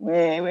day,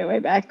 way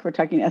back, we're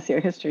talking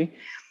SEO history.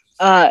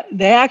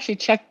 They actually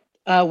checked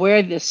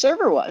where the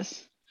server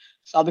was.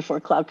 It's all before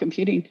cloud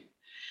computing.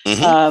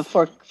 Mm-hmm.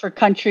 For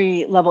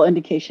country level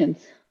indications.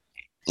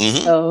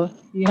 Mm-hmm. So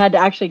you had to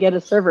actually get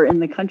a server in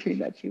the country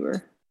that you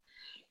were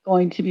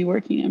going to be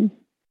working in.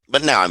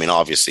 But now, I mean,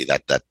 obviously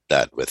that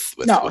with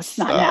it's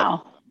not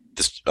now.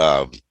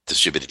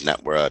 Distributed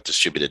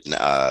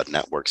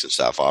networks and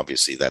stuff.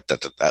 Obviously that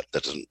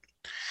doesn't.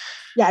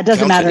 Yeah, it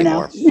doesn't matter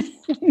anymore.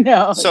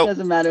 Now. No, it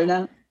doesn't matter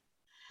now.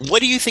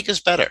 What do you think is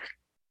better,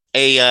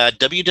 a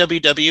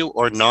www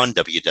or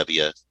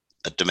non-www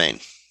domain?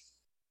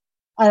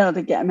 I don't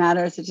think it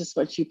matters. It's just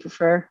what you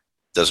prefer.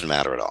 Doesn't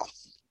matter at all.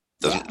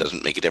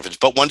 Doesn't make a difference.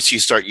 But once you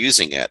start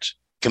using it,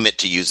 commit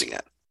to using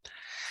it.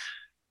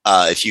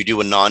 If you do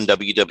a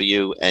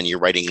non-www and you're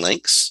writing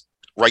links,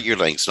 write your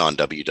links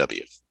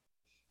non-www.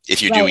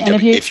 If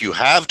you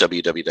have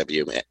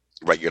www,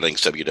 write your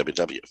links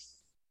www.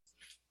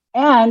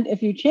 And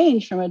if you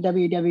change from a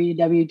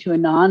www to a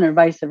non or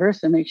vice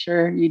versa, make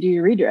sure you do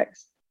your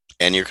redirects.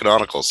 And your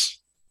canonicals.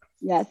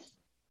 Yes.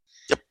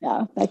 Yep.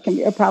 Yeah, that can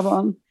be a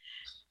problem.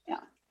 Yeah.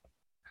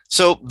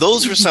 So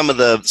those were some of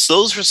the.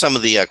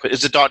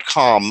 Is a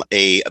 .com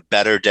a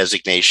better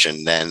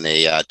designation than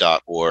a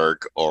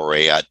 .org or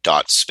a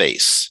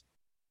 .space?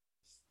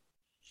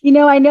 You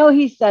know, I know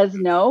he says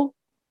no,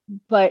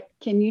 but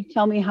can you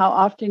tell me how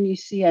often you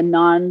see a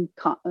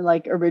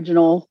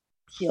original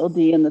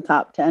TLD in the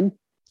top 10?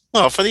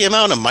 Well, for the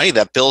amount of money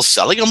that Bill's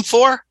selling them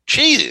for,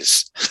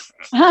 jeez.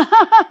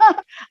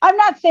 I'm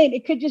not saying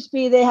it could just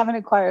be they haven't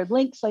acquired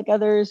links like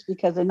others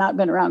because they've not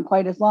been around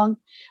quite as long,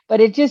 but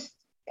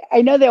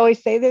I know they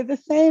always say they're the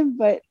same,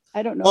 but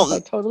I don't know if I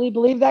totally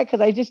believe that because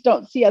I just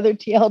don't see other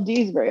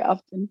TLDs very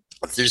often.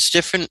 There's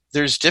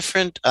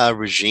different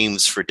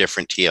regimes for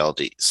different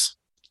TLDs.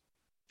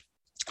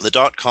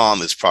 The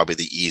 .com is probably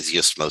the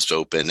easiest, most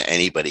open.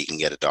 Anybody can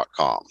get a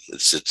 .com.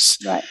 It's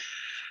right.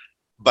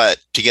 But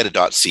to get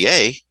a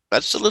 .ca,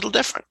 that's a little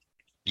different.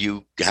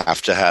 You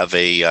have to have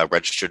a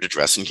registered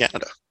address in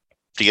Canada.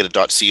 To get a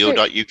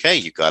 .co.uk,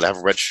 you've got to have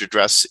a registered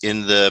address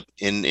in the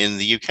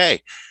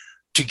UK.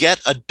 To get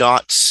a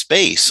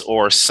 .space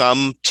or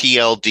some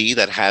TLD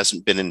that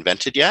hasn't been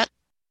invented yet,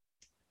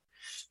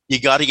 you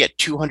got to get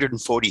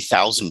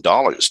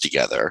 $240,000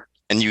 together,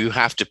 and you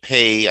have to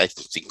pay. I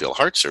think Bill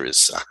Hartzer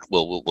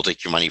will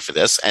take your money for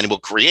this, and will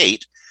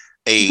create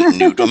a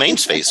new domain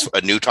space,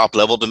 a new top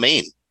level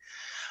domain.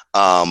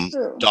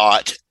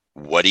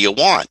 What do you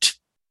want?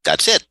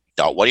 That's it.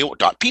 What do you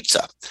want?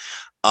 Pizza.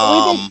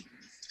 And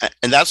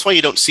that's why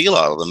you don't see a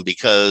lot of them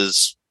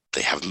because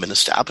they haven't been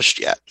established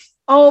yet.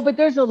 Oh, but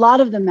there's a lot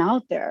of them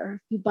out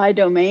there. You buy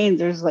domains.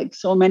 There's like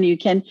so many you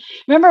can.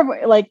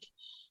 Remember like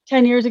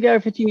 10 years ago or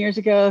 15 years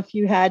ago, if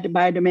you had to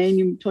buy a domain,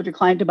 you told your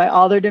client to buy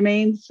all their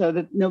domains so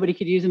that nobody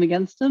could use them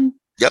against them.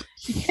 Yep.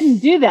 You couldn't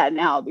do that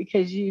now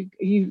because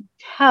you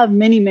have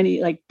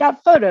many, like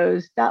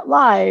 .photos,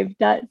 .live,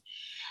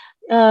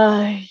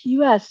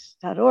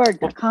 us.org,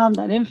 .com,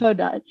 .info,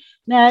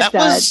 .net.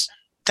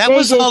 That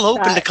was all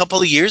opened a couple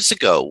of years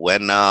ago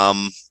when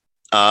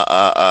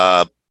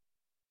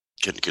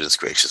goodness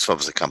gracious, what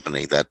was the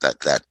company that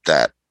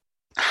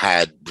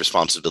had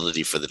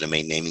responsibility for the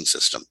domain naming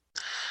system?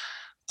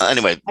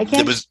 Anyway,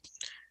 there was.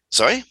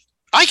 Sorry,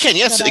 ICANN.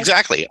 Yes,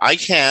 exactly.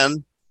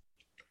 ICANN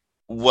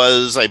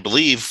was, I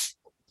believe,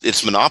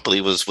 its monopoly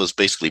was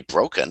basically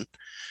broken,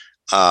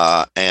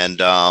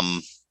 and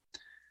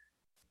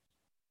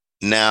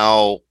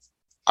now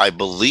I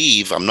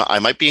believe I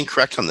might be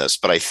incorrect on this,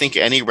 but I think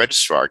any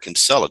registrar can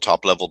sell a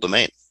top level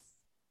domain,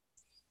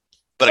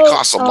 but it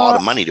costs a lot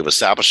of money to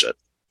establish it.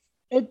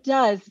 It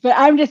does, but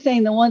I'm just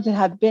saying the ones that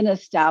have been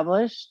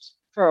established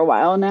for a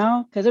while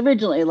now, because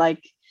originally,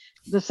 like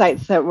the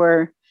sites that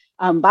were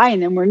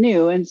buying them were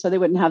new, and so they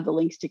wouldn't have the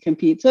links to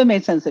compete. So it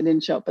made sense they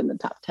didn't show up in the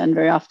top 10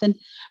 very often.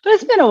 But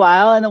it's been a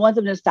while, and the ones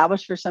that have been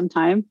established for some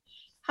time.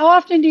 How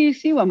often do you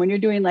see one when you're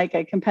doing like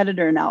a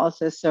competitor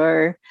analysis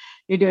or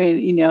you're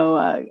doing,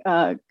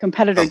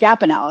 competitor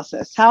gap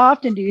analysis? How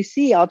often do you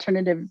see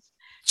alternative?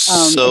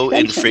 So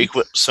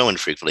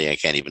infrequently, I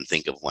can't even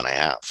think of one I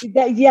have.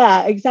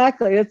 Yeah,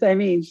 exactly. That's what I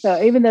mean.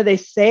 So even though they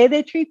say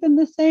they treat them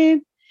the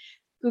same,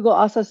 Google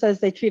also says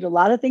they treat a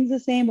lot of things the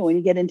same. But when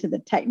you get into the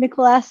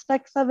technical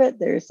aspects of it,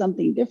 there's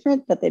something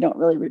different that they don't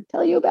really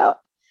tell you about.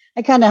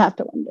 I kind of have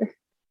to wonder.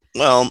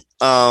 Well,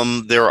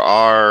 there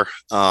are.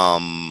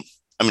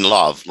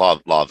 Law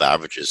of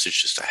averages. It's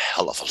just a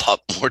hell of a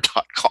lot more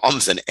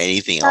 .coms than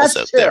anything else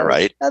out there,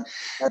 right? That's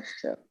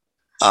true.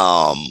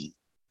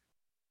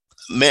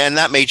 Man,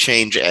 that may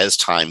change as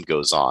time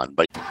goes on,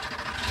 but.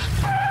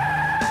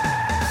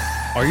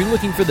 Are you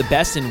looking for the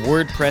best in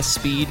WordPress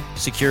speed,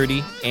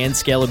 security, and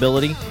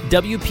scalability?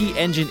 WP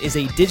Engine is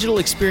a digital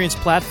experience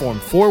platform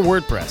for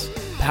WordPress,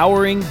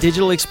 powering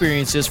digital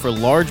experiences for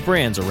large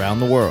brands around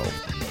the world.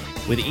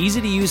 With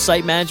easy-to-use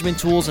site management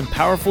tools and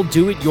powerful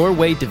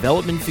do-it-your-way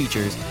development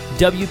features,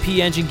 WP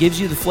Engine gives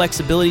you the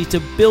flexibility to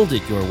build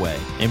it your way.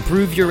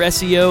 Improve your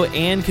SEO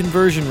and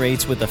conversion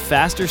rates with a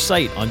faster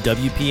site on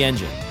WP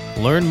Engine.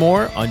 Learn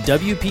more on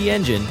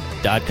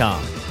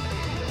WPEngine.com.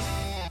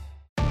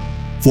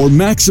 For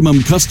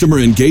maximum customer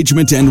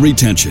engagement and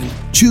retention,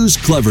 choose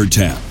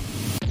CleverTap.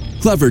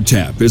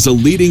 CleverTap is a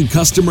leading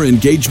customer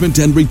engagement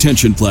and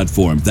retention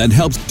platform that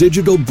helps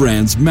digital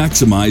brands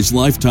maximize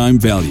lifetime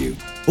value.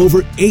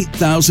 Over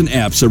 8,000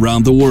 apps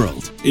around the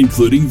world,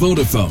 including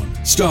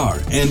Vodafone, Star,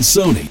 and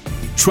Sony,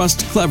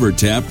 trust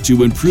CleverTap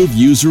to improve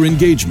user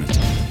engagement,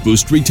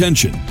 boost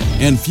retention,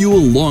 and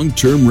fuel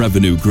long-term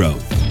revenue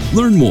growth.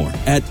 Learn more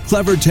at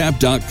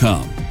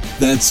clevertap.com.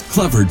 That's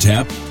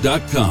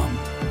clevertap.com.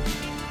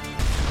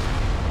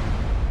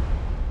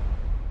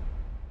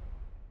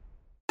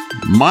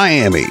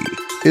 Miami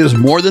is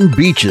more than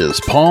beaches,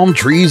 palm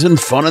trees, and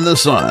fun in the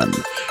sun.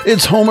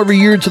 It's home every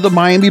year to the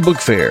Miami Book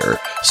Fair,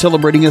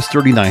 celebrating its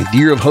 39th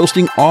year of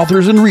hosting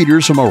authors and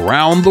readers from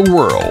around the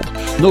world,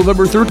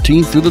 November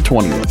 13th through the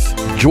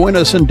 20th. Join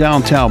us in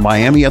downtown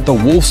Miami at the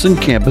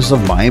Wolfson campus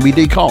of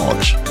Miami-Dade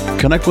College.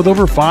 Connect with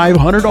over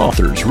 500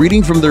 authors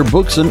reading from their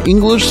books in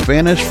English,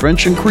 Spanish,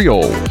 French, and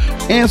Creole,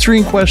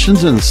 answering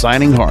questions and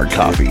signing hard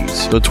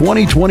copies. The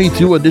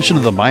 2022 edition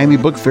of the Miami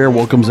Book Fair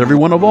welcomes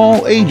everyone of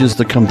all ages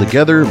to come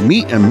together,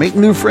 meet and make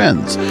new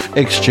friends,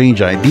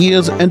 exchange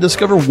ideas, and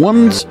discover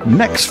one's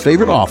next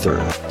favorite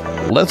author.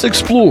 Let's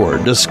explore,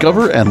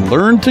 discover, and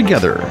learn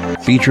together.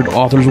 Featured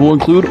authors will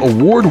include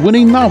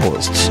award-winning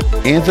novelists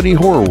Anthony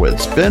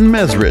Horowitz, Ben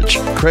Mesrich,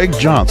 Craig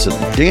Johnson,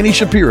 Danny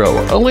Shapiro,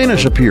 Elena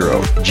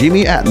Shapiro,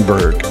 Jamie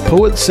Attenberg,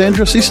 poet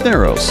Sandra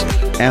Cisneros,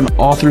 and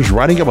authors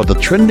writing about the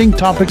trending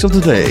topics of the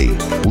day.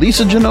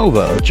 Lisa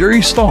Genova,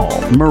 Jerry Stahl,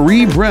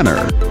 Marie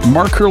Brenner,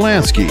 Mark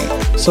Kurlansky,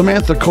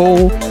 Samantha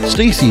Cole,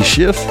 Stacy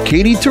Schiff,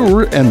 Katie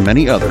Tour, and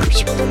many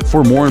others.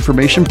 For more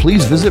information,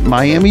 please visit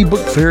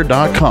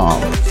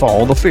MiamiBookFair.com.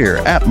 Follow the fair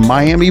at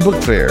Miami Book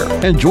Fair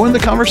and join the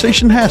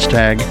conversation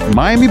hashtag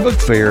Miami Book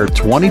Fair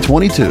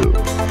 2022.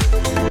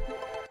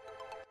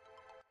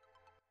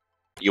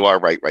 You are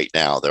right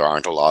now. There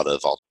aren't a lot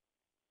of...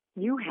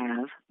 You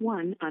have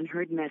one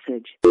unheard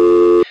message.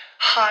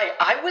 Hi,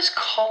 I was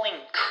calling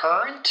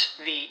Current,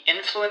 the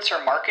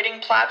influencer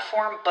marketing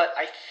platform, but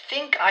I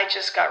think I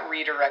just got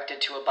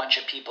redirected to a bunch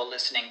of people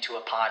listening to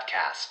a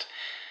podcast.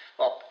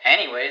 Well,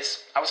 anyways,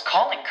 I was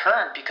calling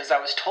Current because I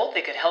was told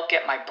they could help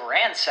get my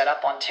brand set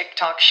up on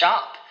TikTok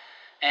Shop,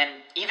 and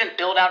even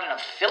build out an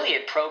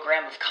affiliate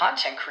program of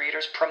content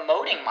creators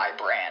promoting my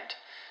brand,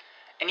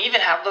 and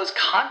even have those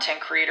content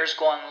creators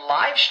go on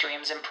live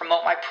streams and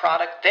promote my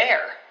product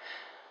there.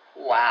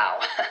 Wow,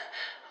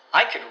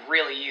 I could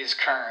really use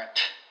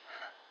Current.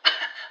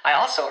 I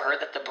also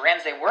heard that the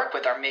brands they work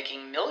with are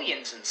making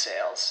millions in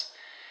sales.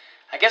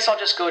 I guess I'll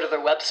just go to their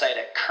website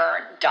at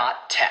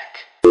current.tech.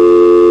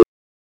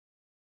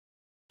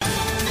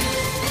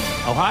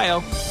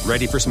 Ohio,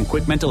 ready for some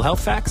quick mental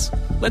health facts?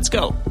 Let's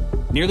go.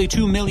 Nearly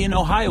 2 million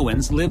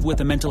Ohioans live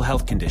with a mental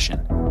health condition.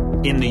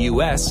 In the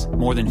U.S.,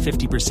 more than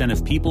 50%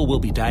 of people will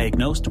be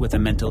diagnosed with a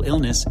mental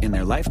illness in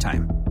their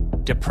lifetime.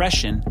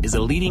 Depression is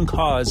a leading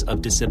cause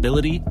of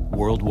disability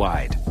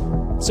worldwide.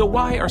 So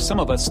why are some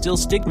of us still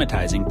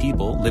stigmatizing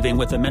people living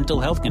with a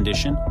mental health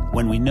condition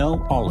when we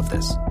know all of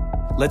this?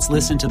 Let's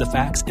listen to the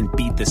facts and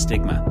beat the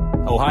stigma.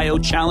 Ohio,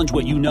 challenge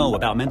what you know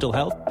about mental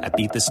health at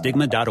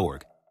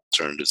beatthestigma.org.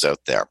 Alternatives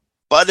out there.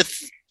 But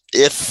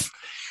if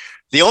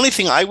the only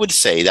thing I would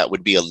say that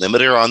would be a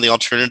limiter on the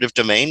alternative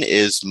domain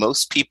is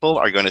most people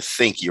are going to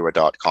think you're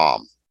a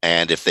 .com.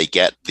 And if they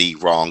get the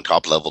wrong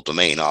top-level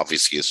domain,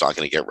 obviously it's not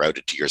going to get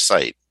routed to your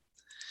site.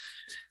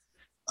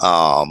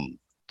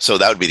 So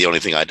that would be the only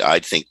thing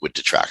I'd think would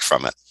detract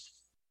from it.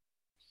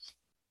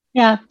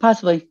 Yeah,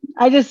 possibly.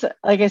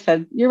 Like I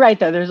said, you're right,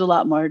 though. There's a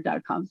lot more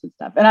 .coms and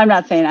stuff. And I'm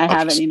not saying I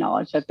have any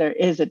knowledge that there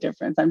is a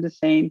difference. I'm just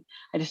saying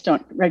I just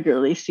don't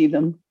regularly see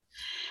them.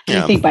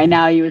 Yeah. I think by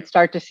now you would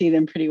start to see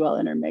them pretty well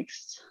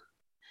intermixed.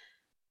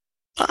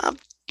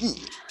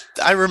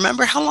 I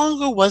remember, how long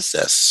ago was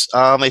this?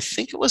 I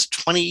think it was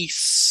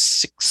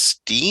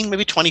 2016,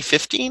 maybe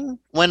 2015,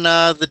 when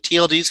the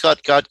TLDs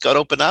got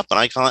opened up and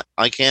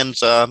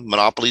ICANN's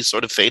monopoly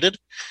sort of faded.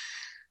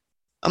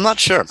 I'm not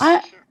sure.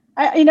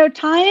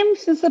 Time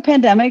since the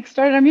pandemic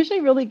started, I'm usually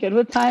really good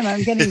with time.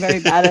 I'm getting very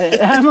bad at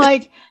it. I'm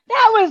like,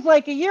 that was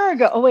like a year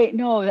ago. Oh wait,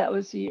 no, that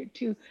was two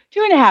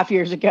and a half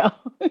years ago.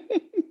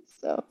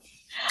 So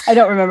I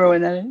don't remember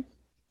when that is.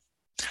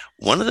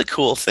 One of the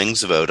cool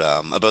things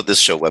about this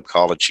show,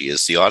 Webcology,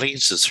 is the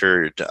audience has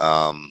heard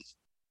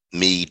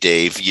me,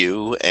 Dave,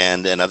 you,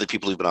 and other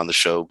people who've been on the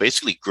show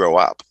basically grow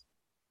up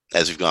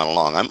as we've gone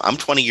along. I'm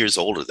 20 years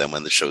older than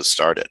when the show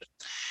started,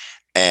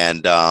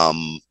 and how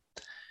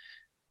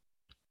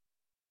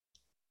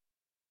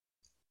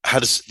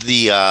does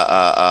the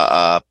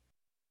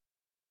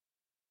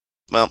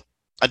well?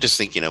 I just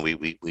think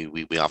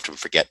we often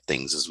forget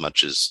things as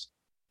much as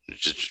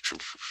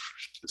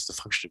it's the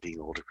function of being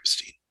older,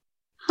 Christine.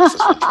 That's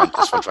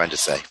what I'm trying to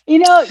say.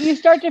 You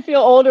start to feel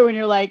older when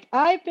you're like,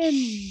 I've been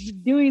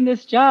doing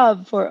this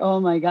job for, oh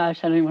my gosh,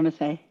 I don't even want to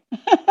say.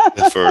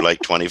 For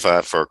like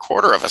 25, for a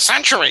quarter of a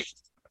century.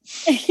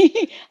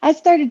 I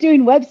started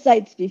doing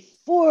websites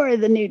before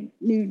the new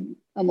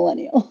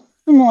millennium.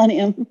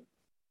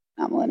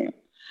 Not millennium.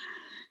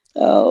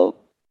 So,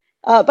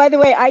 by the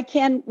way,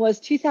 ICANN was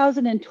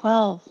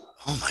 2012.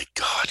 Oh my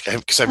God!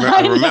 Because I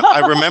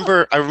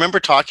remember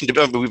talking to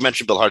Bill. We've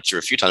mentioned Bill Hartzer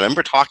a few times. I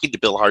remember talking to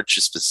Bill Hartzer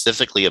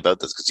specifically about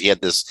this because he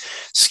had this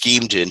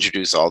scheme to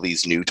introduce all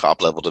these new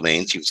top-level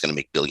domains. He was going to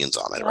make billions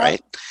on it,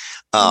 right?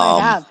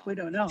 We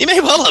don't know. He may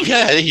well have.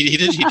 Yeah, he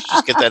did. He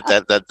just get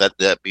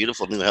that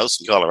beautiful new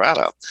house in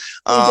Colorado.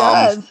 He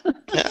does.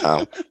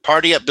 Yeah,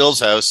 party at Bill's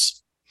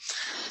house.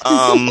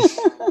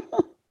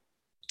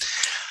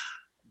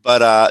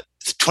 But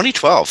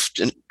 2012,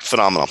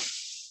 phenomenal.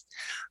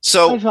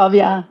 So 2012,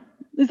 yeah.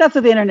 That's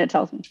what the internet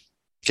tells me.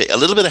 Okay, a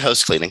little bit of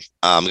house cleaning.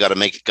 Got to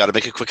make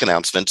a quick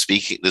announcement.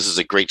 This is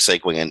a great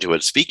segue into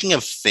it. Speaking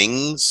of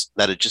things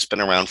that had just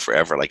been around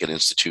forever, like an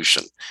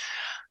institution,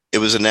 it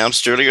was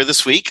announced earlier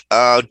this week.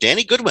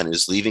 Danny Goodwin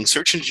is leaving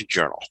Search Engine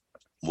Journal.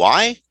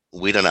 Why?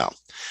 We don't know,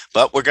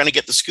 but we're going to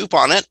get the scoop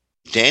on it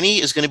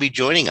Danny is going to be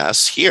joining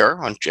us here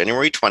on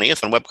January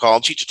 20th on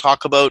Webcology to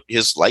talk about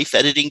his life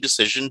editing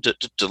decision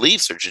to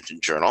leave Search Engine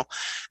Journal,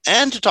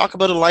 and to talk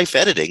about a life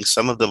editing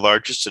some of the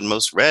largest and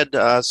most read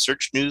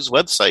search news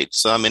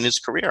websites in his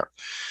career.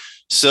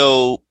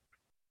 So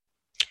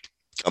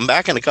come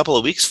back in a couple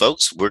of weeks,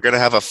 folks. We're going to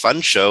have a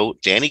fun show.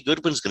 Danny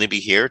Goodwin's going to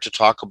be here to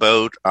talk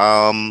about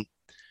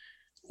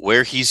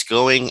where he's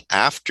going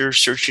after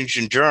Search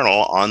Engine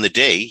Journal on the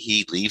day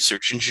he leaves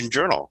Search Engine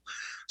Journal.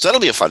 So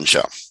that'll be a fun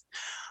show.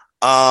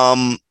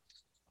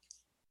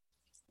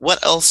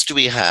 What else do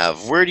we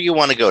have? Where do you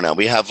want to go now?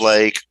 We have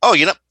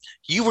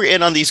you were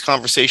in on these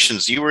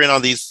conversations. You were in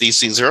on these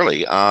things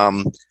early.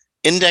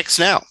 Index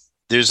Now.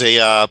 There's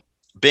a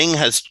Bing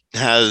has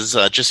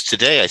just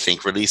today, I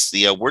think, released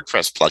the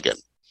WordPress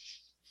plugin.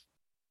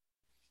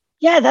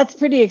 Yeah, that's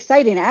pretty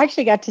exciting. I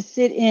actually got to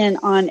sit in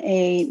on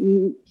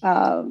a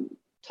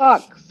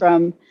talk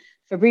from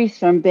Fabrice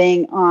from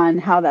Bing on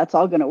how that's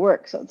all going to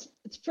work. So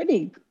it's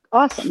pretty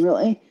awesome,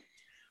 really.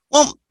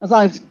 Well, as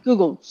long as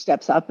Google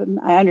steps up, and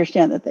I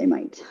understand that they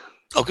might.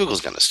 Oh, Google's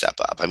going to step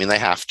up. I mean, they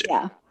have to.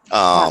 Yeah.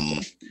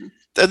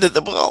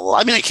 Well,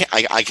 I mean,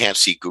 I can't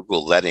see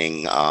Google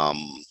letting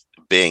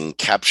Bing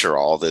capture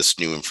all this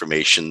new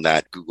information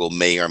that Google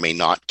may or may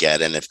not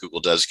get, and if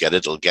Google does get it,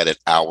 it'll get it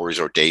hours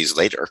or days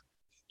later.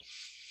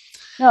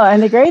 No,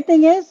 and the great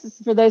thing is,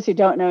 for those who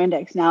don't know,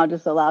 Index Now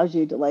just allows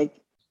you to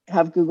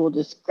have Google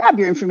just grab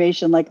your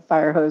information like a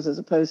fire hose, as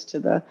opposed to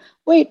the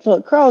wait till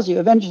it crawls you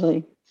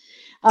eventually.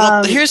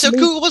 Well, here's how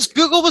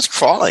Google was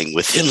crawling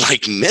within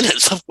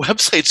minutes of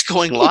websites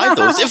going live.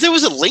 Though, if there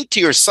was a link to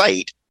your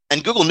site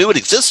and Google knew it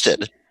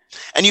existed,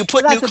 and you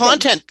put new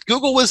content,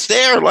 Google was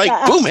there.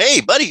 Boom, hey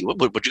buddy,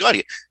 what you got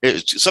here?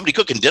 Is somebody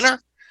cooking dinner?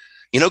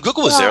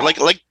 Google was there,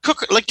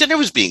 like dinner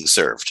was being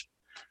served.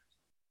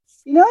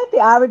 You know what the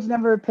average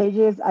number of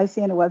pages I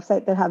see on a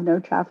website that have no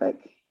traffic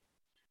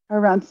are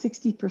around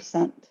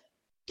 60%.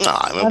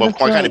 What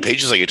kind of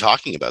pages are you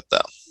talking about, though?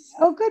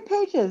 Oh, good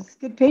pages.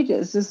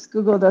 Just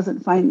Google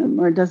doesn't find them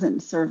or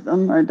doesn't serve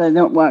them, or they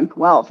don't work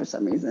well for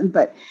some reason.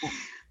 But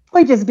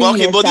point just being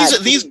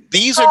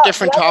these are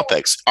different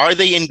topics. Are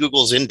they in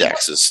Google's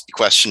indexes?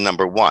 Question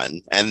number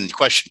one, and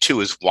question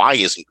two is, why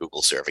isn't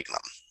Google serving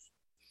them?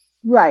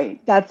 Right,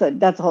 that's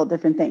a whole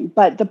different thing.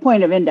 But the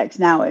point of Index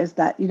Now is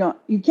that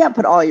you can't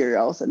put all your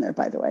URLs in there.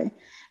 By the way,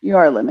 you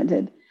are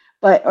limited.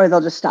 Or they'll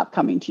just stop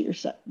coming to your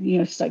site.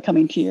 Start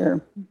coming to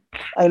your,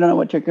 I don't know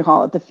what you can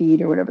call it, the feed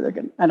or whatever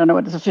I don't know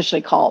what it's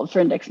officially called for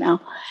Index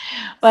Now.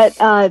 But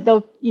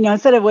they'll,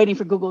 instead of waiting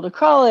for Google to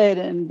crawl it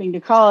and Bing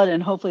to crawl it,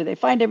 and hopefully they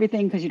find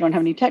everything because you don't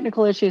have any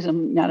technical issues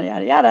and yada,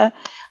 yada, yada.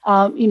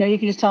 You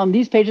can just tell them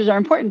these pages are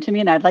important to me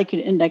and I'd like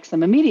you to index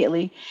them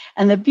immediately.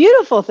 And the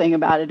beautiful thing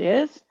about it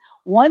is,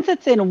 once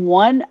it's in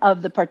one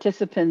of the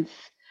participants'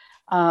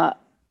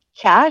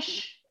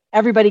 cache,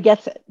 everybody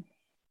gets it.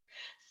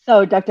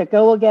 So DuckDuckGo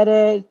will get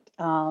it.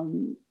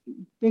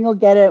 Bing will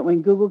get it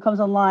when Google comes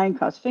online.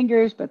 Cross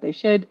fingers, but they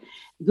should.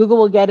 Google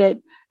will get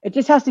it. It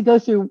just has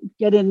to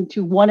get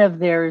into one of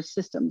their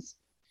systems.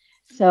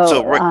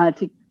 So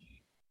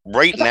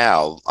right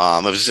now, I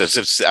was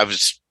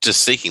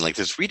just thinking,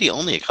 there's really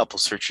only a couple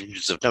search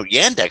engines of note.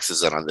 Yandex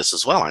is in on this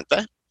as well, aren't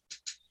they?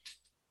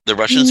 The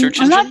Russian search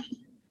engine.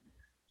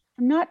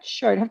 I'm not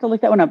sure. I'd have to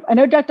look that one up. I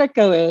know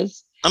DuckDuckGo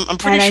is. I'm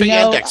pretty sure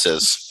Yandex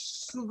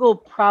is. Google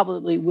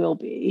probably will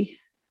be.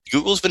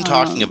 Google's been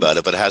talking about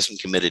it, but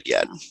hasn't committed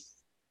yet.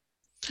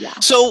 Yeah.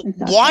 So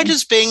exactly.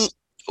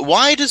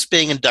 Why does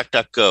Bing and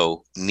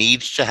DuckDuckGo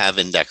need to have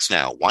Index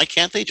Now? Why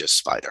can't they just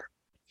Spider?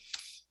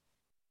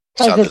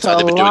 They've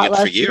been doing it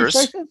for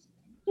years.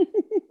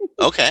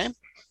 Okay.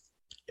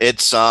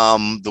 It's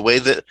the way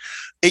that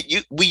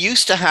we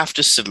used to have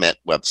to submit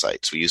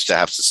websites. We used to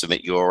have to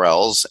submit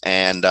URLs,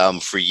 and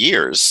for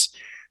years,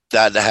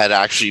 that had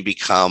actually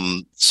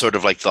become sort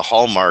of like the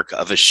hallmark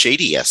of a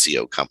shady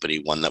SEO company,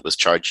 one that was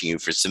charging you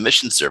for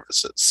submission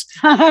services.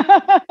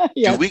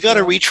 Yes, we got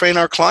to retrain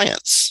our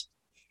clients?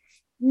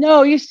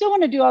 No, you still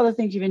want to do all the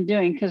things you've been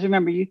doing, because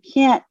remember, you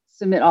can't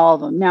submit all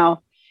of them.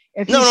 Now,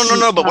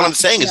 No. But what I'm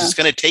saying is, it's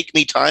going to take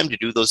me time to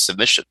do those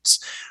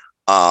submissions.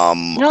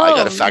 I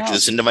got to factor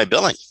this into my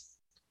billing.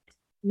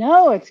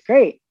 No, it's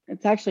great.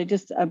 It's actually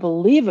just, I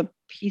believe, a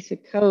piece of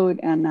code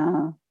and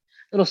a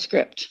little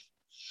script.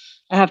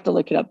 I have to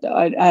look it up though.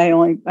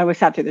 I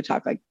sat through the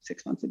talk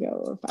 6 months ago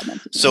or 5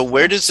 months ago. So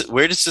where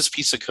does this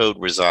piece of code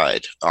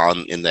reside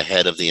in the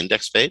head of the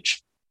index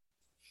page?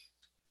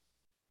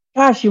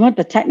 Gosh, you want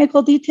the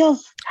technical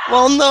details?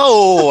 Well,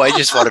 no, I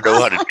just want to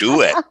know how to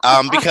do it.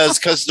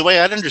 Because the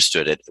way I'd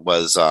understood it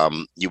was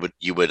you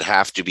would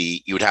have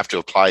to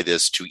apply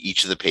this to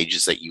each of the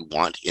pages that you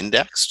want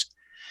indexed,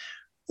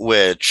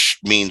 which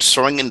means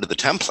throwing into the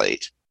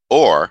template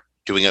or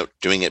doing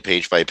it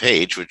page by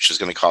page, which is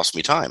going to cost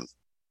me time.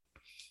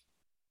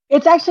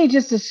 It's actually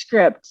just a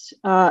script.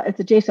 It's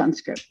a JSON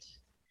script,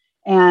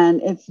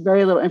 and it's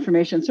very little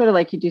information, sort of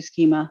like you do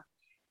schema.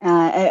 It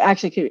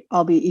actually could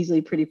all be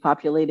easily pretty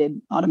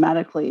populated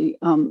automatically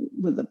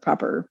with the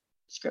proper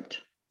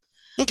script.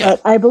 Okay.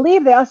 But I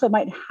believe they also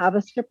might have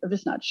a script. I'm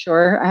just not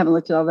sure. I haven't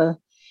looked at all the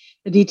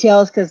the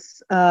details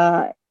because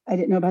I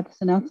didn't know about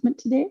this announcement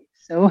today.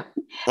 So,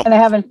 and I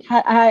haven't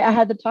had, I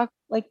had to talk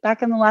like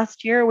back in the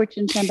last year, which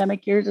in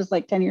pandemic years is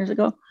like 10 years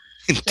ago.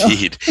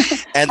 Indeed. So,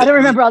 And I don't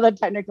remember all the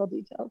technical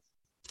details.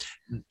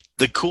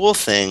 the cool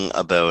thing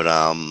about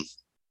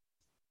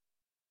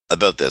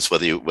this,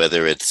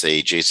 whether it's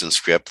a JSON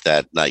script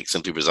that like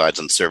simply resides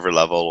on server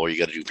level, or you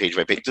got to do page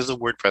by page, there's a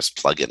WordPress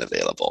plugin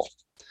available.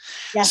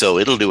 Yes. So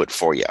it'll do it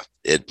for you.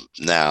 It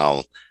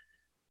now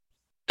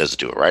does it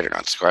do it right or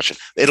not? It's a question.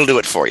 It'll do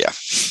it for you.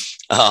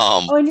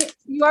 And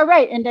you are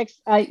right.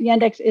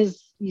 Yandex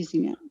is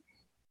using it.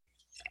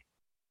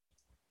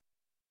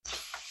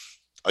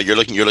 Oh, you're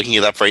looking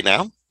it up right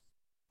now?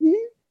 Mm-hmm.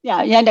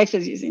 Yeah, Yandex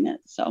is using it.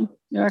 So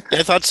you're correct. Yeah,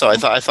 I thought so. I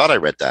thought I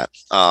read that.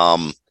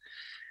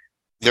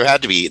 There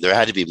had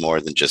to be more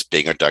than just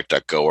Bing or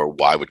DuckDuckGo, or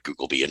why would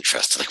Google be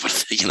interested? Like,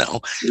 what,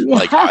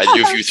 like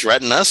if you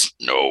threaten us,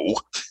 no.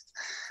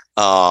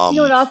 You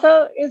know what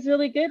also is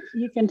really good?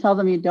 You can tell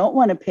them you don't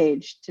want a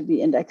page to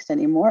be indexed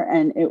anymore,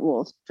 and it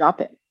will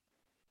drop it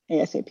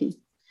ASAP,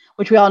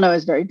 which we all know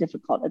is very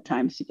difficult at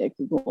times to get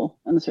Google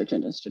and the search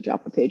engines to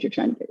drop a page you're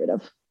trying to get rid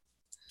of.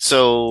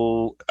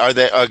 So are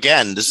they,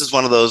 again, this is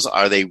one of those,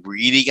 are they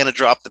really going to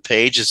drop the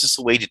page? Is this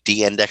a way to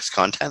de-index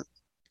content?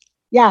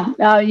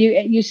 Yeah,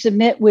 you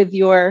submit with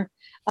your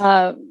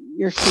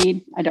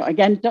feed. I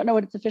don't know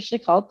what it's officially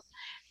called,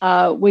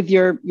 with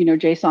your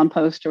JSON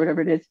post or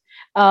whatever it is,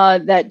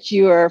 that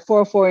you are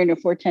 404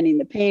 or 410ing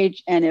the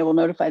page, and it will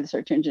notify the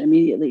search engine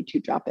immediately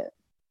to drop it.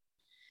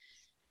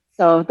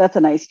 So that's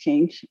a nice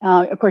change.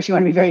 Of course, you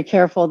want to be very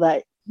careful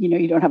that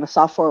you don't have a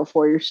soft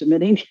 404 you're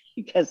submitting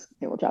because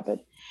it will drop it.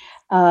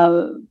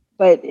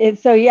 But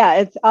it's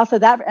also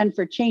that, and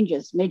for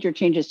major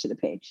changes to the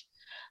page.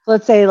 So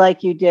let's say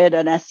like you did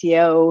an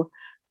SEO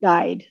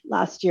guide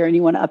last year and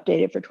you want to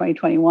update it for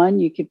 2021,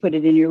 you could put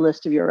it in your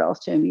list of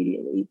URLs to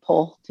immediately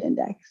pull to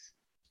index,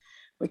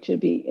 which would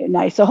be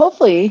nice. So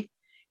hopefully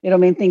it'll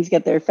mean things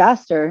get there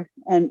faster.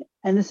 And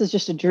this is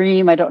just a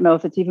dream. I don't know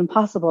if it's even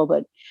possible,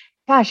 but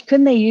gosh,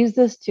 couldn't they use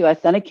this to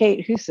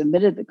authenticate who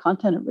submitted the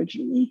content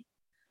originally?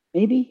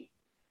 Maybe.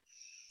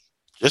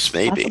 Just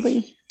maybe.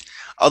 Possibly.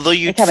 Although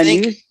you'd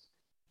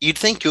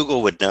think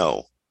Google would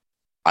know.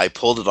 I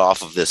pulled it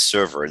off of this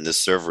server, and this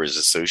server is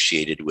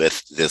associated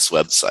with this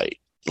website.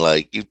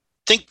 Like, you'd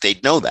think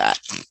they'd know that.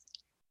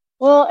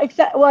 Well,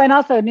 and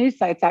also news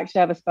sites actually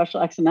have a special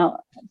XML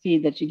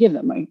feed that you give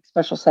them, a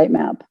special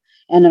sitemap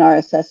and an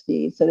RSS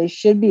feed. So they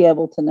should be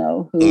able to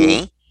know who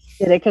did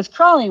it. Because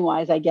crawling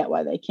wise, I get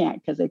why they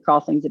can't, because they crawl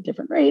things at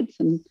different rates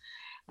and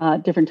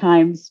different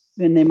times,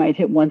 and they might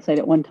hit one site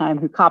at one time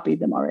who copied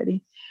them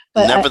already.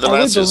 But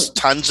nevertheless, there's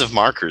tons of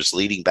markers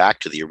leading back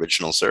to the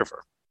original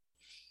server.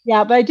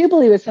 Yeah, but I do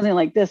believe with something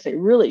like this, they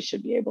really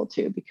should be able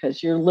to,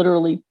 because you're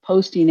literally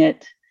posting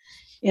it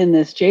in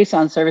this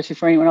JSON service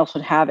before anyone else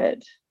would have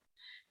it.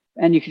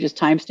 And you could just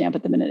timestamp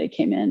it the minute it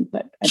came in.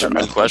 But I don't know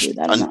if they do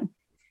that or not.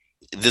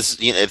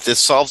 If this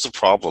solves a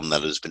problem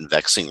that has been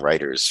vexing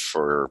writers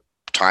for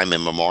time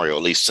immemorial,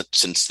 at least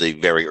since the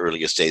very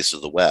earliest days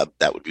of the web,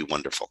 that would be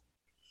wonderful.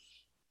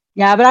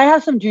 Yeah, but I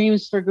have some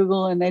dreams for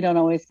Google, and they don't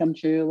always come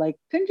true. Like,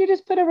 couldn't you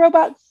just put a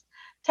robots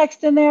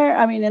text in there?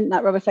 I mean,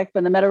 not robots text,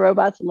 but the meta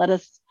robots,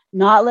 and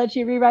not let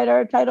you rewrite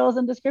our titles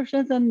and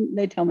descriptions? And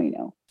they tell me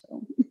no.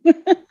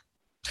 So.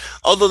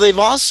 Although they've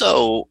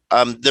also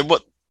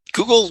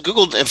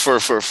Google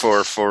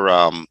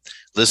for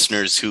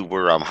listeners who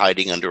were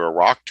hiding under a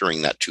rock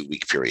during that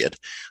 2-week period,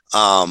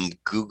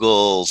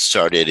 Google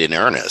started in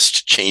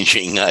earnest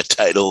changing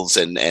titles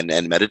and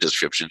meta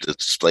descriptions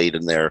displayed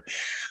in their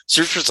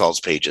search results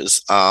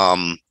pages.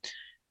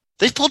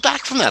 They've pulled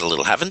back from that a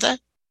little, haven't they?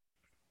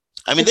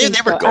 I mean, they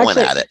were going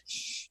at it.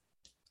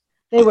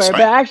 They were,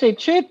 but actually,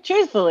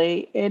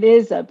 truthfully, it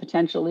is a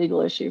potential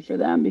legal issue for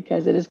them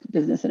because it is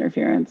business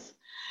interference.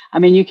 I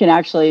mean, you can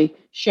actually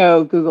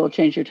show Google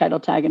change your title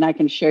tag, and I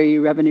can show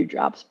you revenue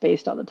drops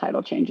based on the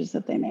title changes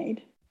that they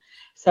made.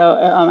 So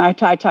I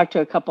talked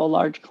to a couple of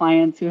large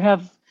clients who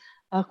have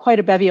quite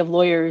a bevy of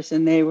lawyers,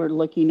 and they were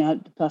looking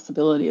at the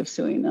possibility of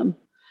suing them.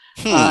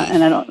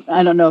 And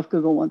I don't know if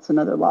Google wants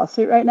another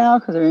lawsuit right now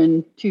because they're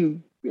in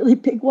 2 really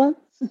big ones.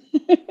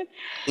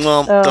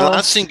 Well, the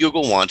last thing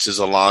Google wants is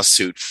a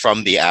lawsuit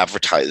from the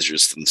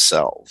advertisers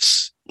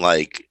themselves.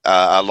 Like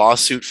a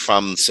lawsuit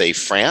from, say,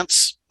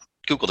 France,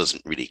 Google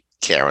doesn't really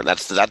care.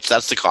 That's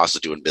the cost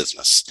of doing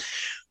business.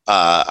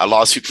 A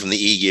lawsuit from the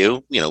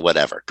EU,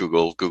 whatever.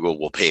 Google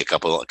will pay a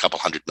couple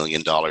 $100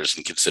 million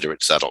and consider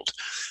it settled.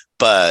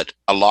 But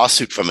a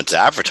lawsuit from its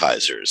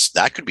advertisers,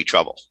 that could be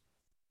trouble.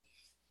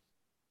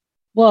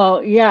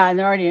 Well, yeah, and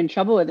they're already in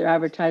trouble with their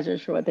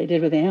advertisers for what they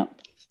did with AMP.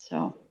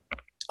 So.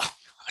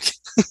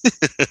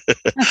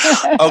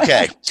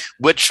 Okay,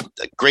 which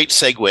great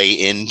segue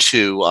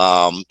into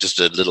just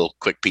a little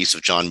quick piece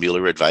of John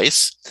Mueller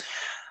advice.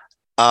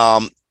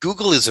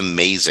 Google is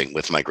amazing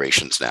with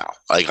migrations now.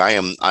 Like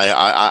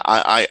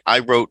I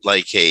wrote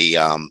like a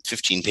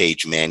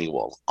 15-page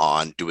manual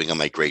on doing a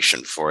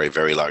migration for a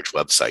very large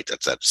website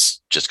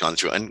that's just gone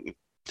through, and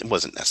it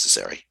wasn't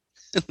necessary.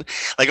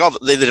 Like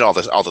they did all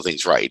the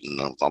things right and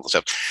all the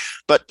stuff,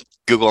 but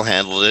Google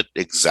handled it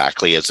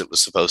exactly as it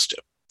was supposed to.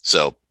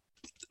 So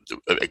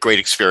a great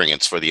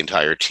experience for the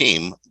entire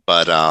team,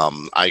 but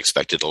I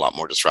expected a lot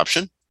more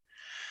disruption.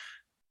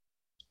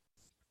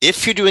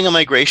 If you're doing a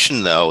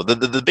migration, though,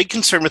 the big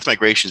concern with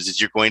migrations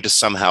is you're going to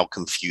somehow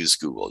confuse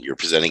Google. You're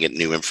presenting it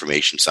new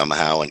information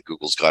somehow, and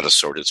Google's got to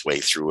sort its way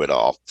through it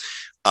all.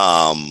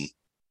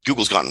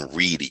 Google's gotten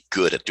really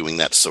good at doing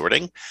that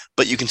sorting,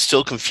 but you can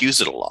still confuse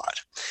it a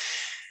lot.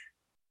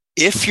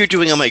 If you're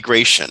doing a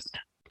migration,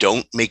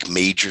 don't make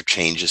major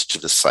changes to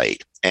the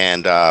site.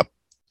 And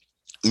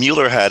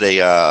Mueller had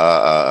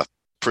a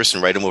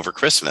person write him over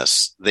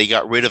Christmas. They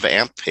got rid of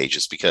AMP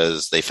pages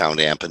because they found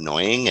AMP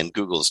annoying, and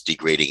Google's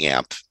degrading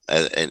AMP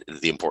and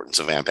the importance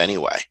of AMP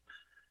anyway.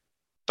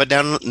 But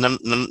now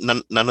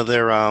none of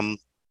their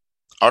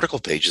article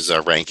pages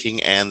are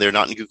ranking, and they're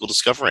not in Google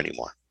Discover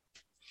anymore.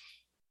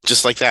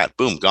 Just like that,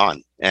 boom,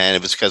 gone. And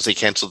it was because they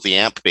canceled the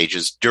AMP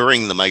pages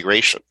during the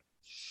migration.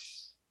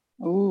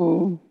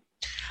 Ooh.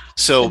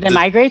 So did they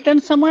migrate them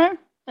somewhere?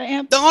 The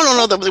AMP?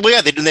 No.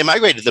 They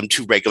migrated them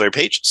to regular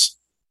pages.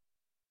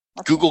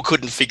 Okay. Google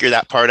couldn't figure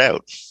that part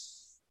out.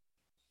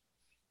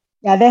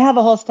 Yeah, they have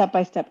a whole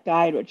step-by-step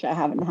guide, which I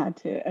haven't had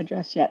to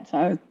address yet. So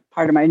I was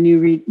part of my New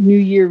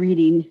Year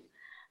reading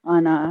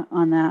on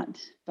that.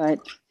 But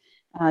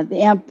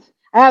the AMP,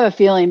 I have a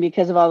feeling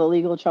because of all the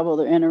legal trouble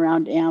they're in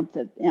around AMP,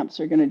 that AMPs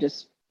are going to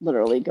just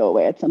literally go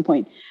away at some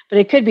point. But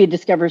it could be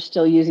Discover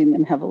still using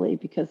them heavily,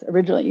 because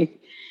originally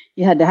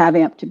you had to have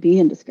AMP to be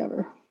in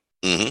Discover.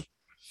 Mm-hmm.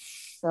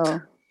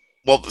 So.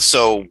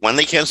 So when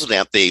they canceled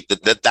AMP, they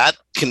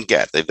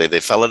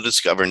fell out of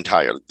Discover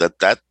entirely.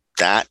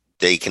 That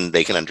they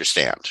can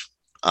understand.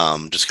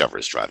 Discover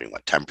is driving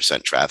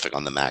 10% traffic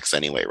on the max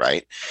anyway,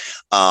 right?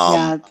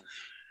 Yeah.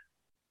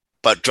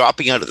 But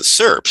dropping out of the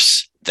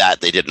SERPs,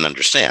 that they didn't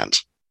understand.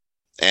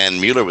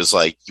 And Mueller was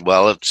like,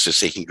 well, it's just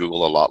taking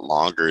Google a lot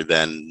longer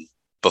than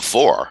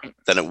before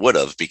than it would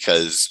have,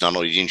 because not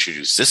only did you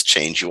introduce this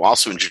change, you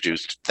also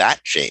introduced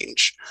that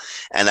change.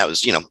 And that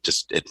was,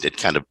 just it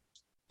kind of,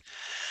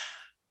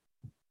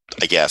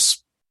 I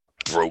guess,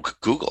 broke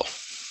Google.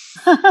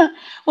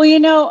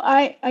 Well,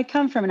 I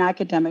come from an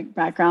academic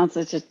background,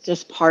 so it's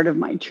just part of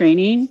my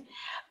training.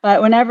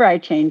 But whenever I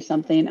change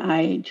something,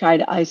 I try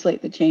to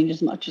isolate the change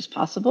as much as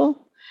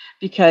possible,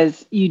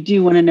 because you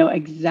do want to know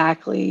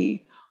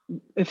exactly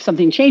if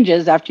something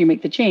changes after you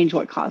make the change,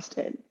 what caused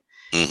it.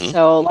 Mm-hmm.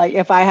 So like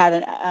if I had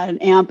an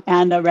AMP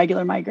and a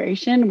regular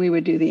migration, we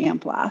would do the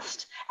AMP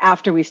last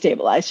after we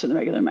stabilized for the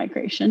regular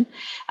migration.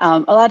 A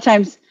lot of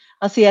times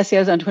I'll see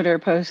SEOs on Twitter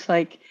post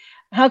like,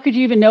 how could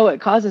you even know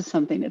what causes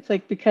something? It's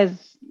like,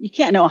 because you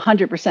can't know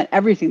 100%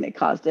 everything that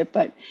caused it.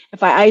 But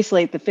if I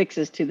isolate the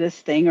fixes to this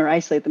thing, or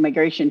isolate the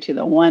migration to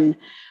the one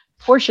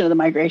portion of the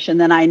migration,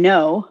 then I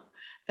know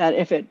that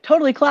if it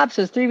totally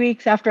collapses 3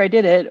 weeks after I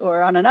did it,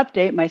 or on an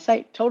update, my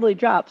site totally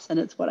drops, and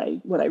it's what I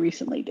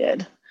recently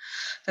did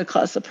that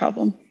caused the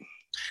problem.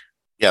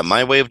 Yeah,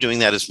 my way of doing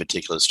that is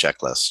meticulous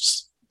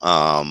checklists.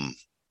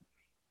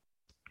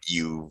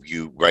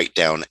 You write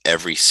down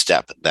every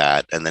step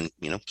that, and then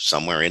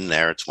somewhere in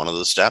there it's one of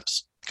those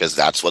steps, because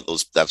that's what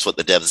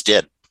the devs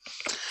did.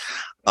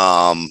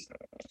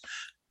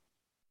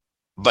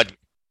 But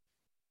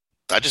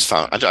I just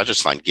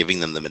find giving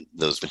them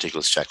those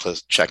meticulous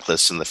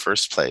checklists in the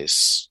first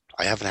place,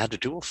 I haven't had to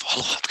do a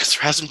follow up because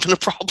there hasn't been a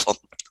problem.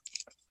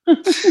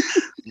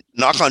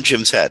 Knock on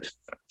Jim's head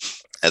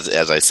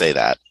as I say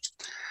that.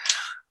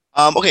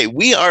 Okay,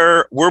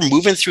 we're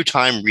moving through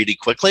time really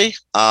quickly.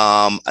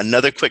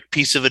 Another quick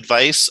piece of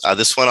advice,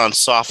 this one on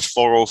soft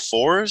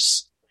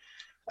 404s.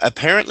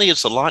 Apparently,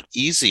 it's a lot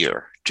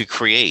easier to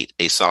create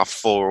a soft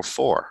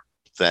 404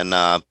 than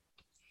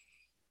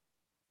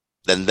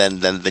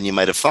you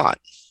might have thought.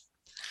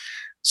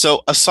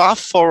 So a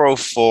soft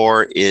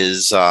 404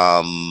 is,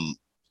 how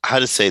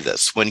to say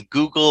this? When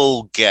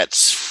Google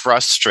gets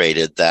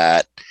frustrated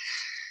that,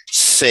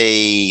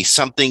 say,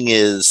 something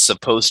is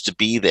supposed to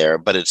be there,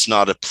 but it's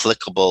not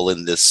applicable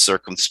in this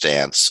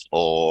circumstance,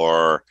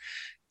 or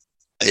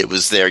it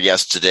was there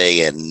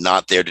yesterday and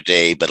not there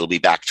today, but it'll be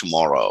back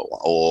tomorrow,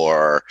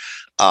 or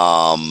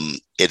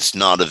it's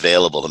not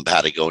available in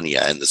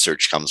Patagonia and the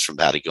search comes from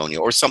Patagonia,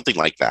 or something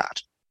like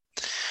that.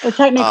 Well,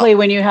 technically,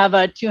 when you have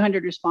a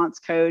 200 response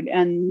code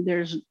and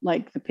there's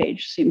like the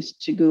page seems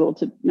to Google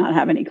to not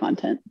have any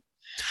content,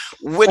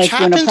 which like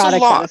happens when a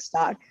product a lot. Out of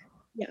stock.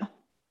 Yeah.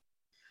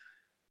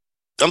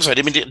 I'm sorry, I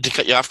didn't mean to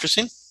cut you off,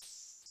 Christine.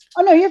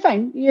 Oh no, you're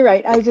fine. You're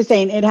right. I was just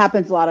saying it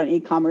happens a lot on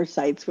e-commerce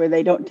sites where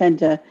they don't tend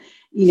to,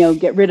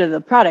 get rid of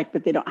the product,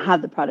 but they don't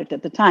have the product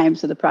at the time,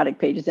 so the product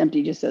page is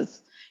empty. Just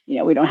says,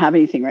 we don't have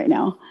anything right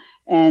now.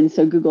 And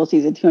so Google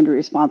sees a 200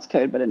 response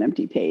code, but an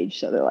empty page.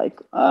 So they're like,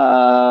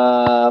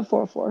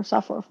 404,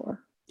 soft 404.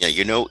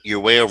 Yeah, your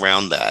way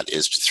around that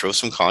is to throw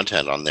some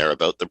content on there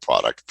about the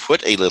product,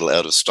 put a little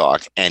out of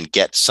stock, and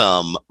get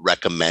some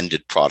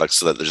recommended products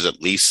so that there's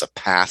at least a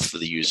path for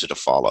the user to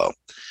follow.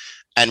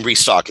 and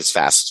restock as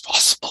fast as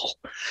possible.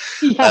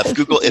 Yes.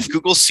 If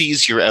Google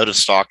sees your out of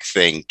stock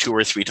thing 2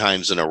 or 3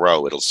 times in a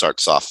row, it'll start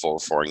soft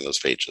 404ing those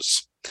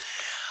pages.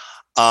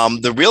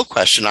 The real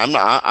question, I'm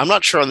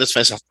not sure on this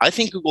myself. I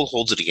think Google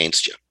holds it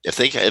against you if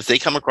they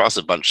come across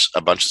a bunch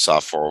of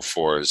soft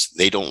 404s.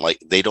 They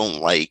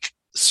don't like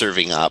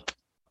serving up.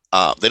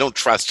 They don't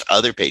trust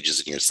other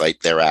pages in your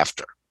site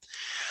thereafter.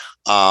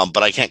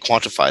 But I can't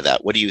quantify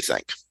that. What do you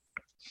think?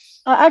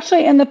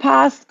 Actually, in the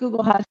past,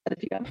 Google has said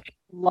if you have a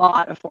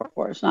lot of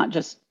 404s, not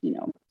just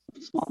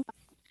small,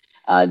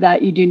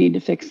 that you do need to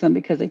fix them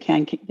because they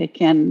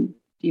can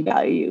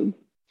devalue you.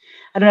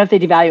 I don't know if they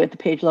devalue at the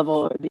page level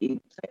or the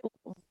site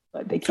level,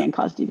 but they can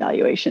cause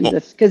devaluations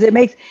because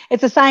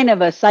it's a sign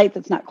of a site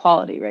that's not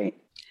quality, right?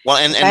 Well,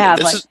 and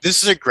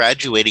this is a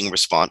graduating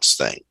response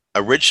thing.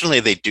 Originally,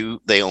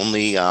 they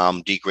only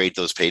degrade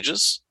those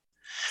pages.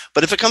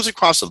 But if it comes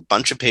across a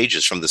bunch of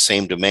pages from the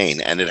same domain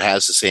and it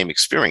has the same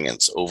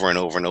experience over and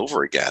over and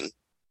over again,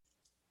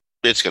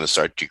 it's going to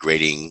start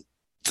degrading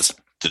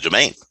the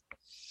domain.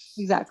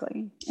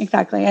 Exactly.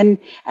 And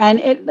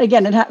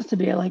it has to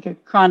be like a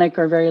chronic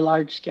or very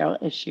large scale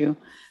issue.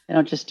 They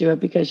don't just do it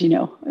because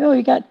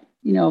you got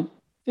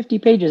 50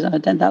 pages on a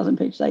 10,000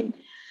 page site.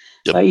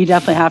 Yep. But you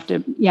definitely have to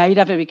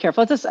be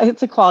careful.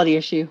 It's a quality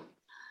issue.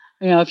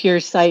 If your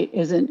site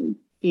isn't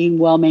being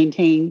well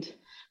maintained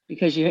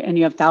because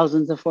you have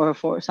thousands of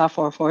soft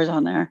 404s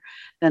on there,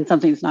 then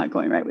something's not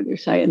going right with your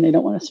site and they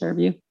don't want to serve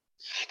you.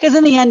 Because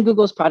in the end,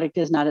 Google's product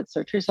is not its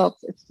search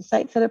results. It's the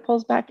sites that it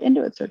pulls back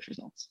into its search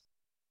results.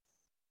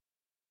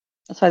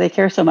 That's why they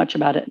care so much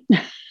about it.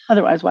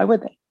 Otherwise, why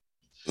would they?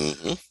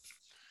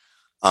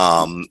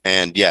 Mm-hmm.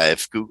 And yeah,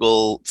 if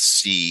Google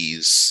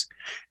sees...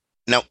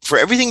 Now, for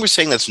everything we're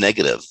saying that's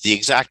negative, the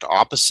exact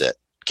opposite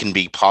can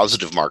be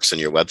positive marks on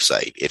your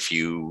website. If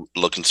you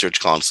look in Search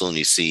Console and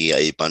you see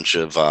a bunch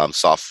of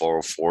soft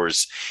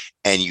 404s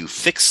and you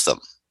fix them,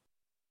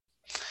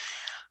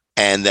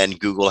 and then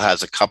Google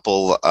has a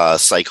couple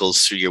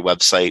cycles through your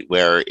website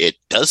where it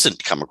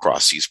doesn't come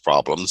across these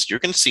problems, you're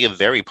going to see a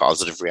very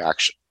positive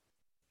reaction.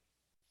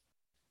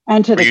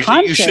 And to the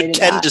contrary, you should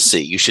tend to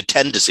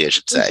see. I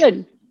should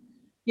say.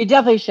 You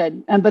definitely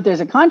should. But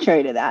there's a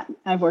contrary to that.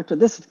 I've worked with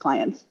this with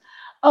clients.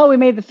 Oh, we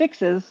made the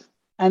fixes,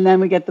 and then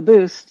we get the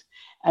boost,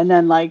 and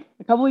then like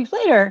a couple weeks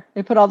later,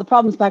 they put all the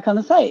problems back on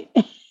the site,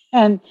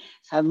 and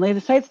suddenly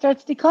the site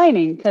starts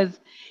declining because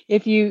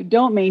if you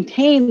don't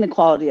maintain the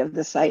quality of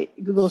the site,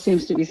 Google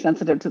seems to be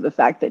sensitive to the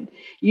fact that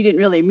you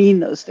didn't really mean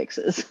those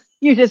fixes.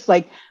 You're just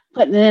like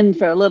putting it in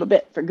for a little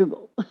bit for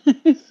Google.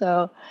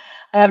 So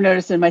I have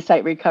noticed in my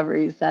site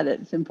recoveries that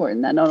it's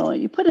important that not only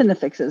you put in the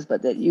fixes,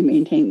 but that you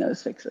maintain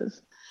those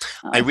fixes.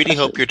 I really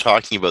hope you're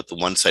talking about the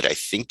one site I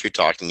think you're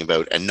talking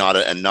about, and not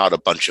a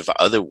bunch of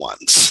other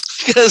ones.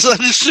 Because I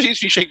just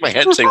shake my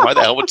head saying, "Why the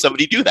hell would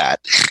somebody do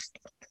that?"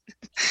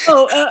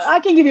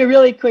 I can give you a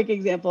really quick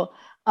example.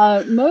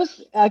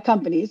 Most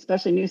companies,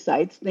 especially new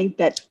sites, think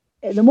that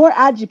the more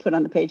ads you put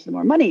on the page, the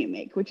more money you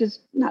make, which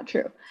is not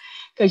true.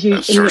 Because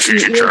you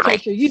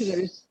irritate your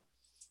users.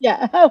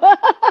 Yeah,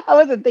 I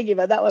wasn't thinking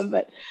about that one,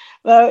 but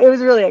it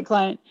was really a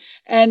client.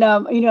 And,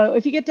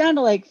 if you get down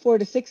to like 4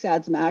 to 6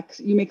 ads max,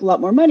 you make a lot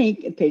more money.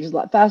 The page is a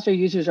lot faster.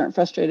 Users aren't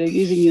frustrated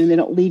using you, and they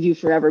don't leave you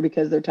forever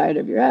because they're tired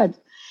of your ads.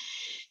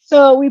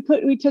 So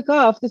we took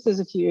off, this is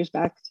a few years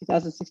back,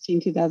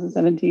 2016,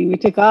 2017. We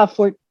took off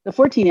the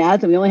 14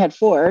 ads, and we only had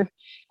 4.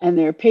 And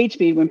their page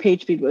speed, when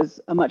page speed was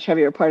a much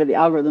heavier part of the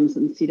algorithms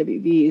than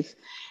CWVs.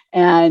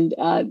 And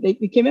they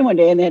came in one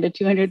day and they had a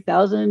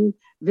 200,000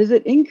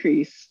 visit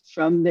increase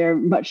from their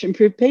much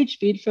improved page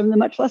speed from the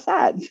much less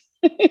ads.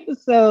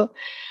 So,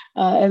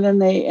 and then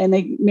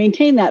they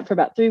maintained that for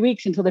about 3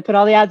 weeks until they put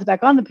all the ads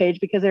back on the page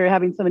because they were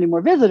having so many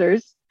more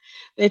visitors.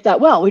 They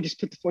thought, well, we just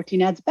put the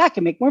 14 ads back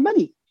and make more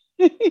money.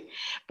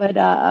 But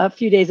a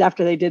few days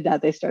after they did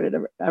that, they started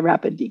a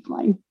rapid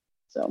decline.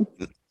 So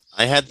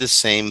I had the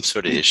same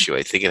sort of issue.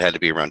 I think it had to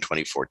be around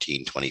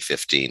 2014,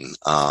 2015.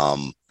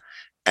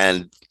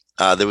 And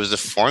there was a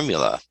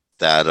formula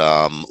that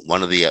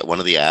one of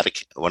the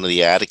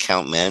ad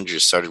account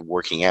managers started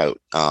working out.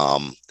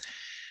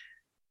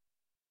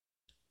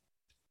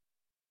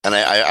 And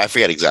I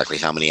forget exactly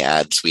how many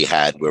ads we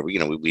had where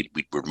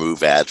we'd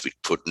remove ads, we'd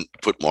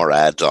put more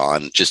ads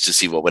on just to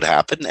see what would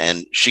happen.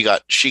 And she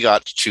got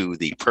to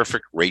the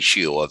perfect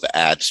ratio of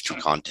ads to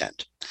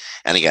content.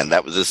 And again,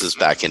 this is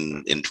back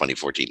in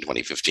 2014,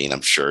 2015.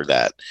 I'm sure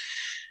that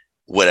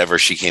whatever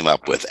she came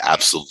up with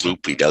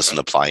absolutely doesn't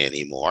apply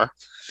anymore.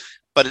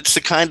 But it's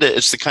the kind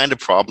of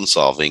problem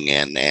solving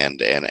and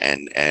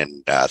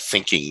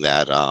thinking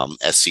that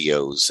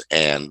SEOs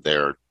and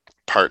their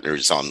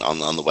partners on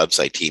the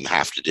website team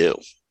have to do.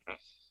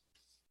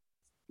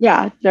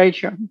 Yeah, very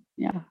true.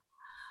 Yeah.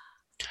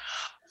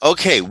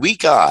 Okay, we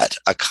got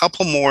a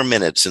couple more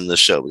minutes in the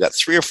show. We got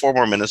 3 or 4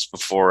 more minutes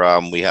before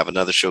we have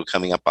another show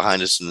coming up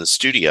behind us in the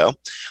studio.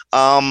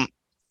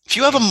 If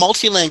you have a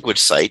multi-language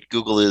site,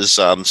 Google is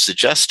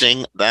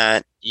suggesting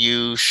that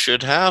you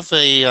should have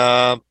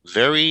a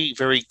very,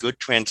 very good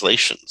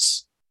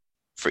translations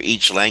for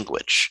each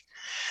language.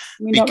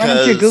 You mean not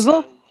running through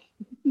Google?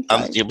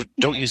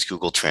 Don't use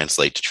Google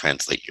Translate to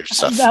translate your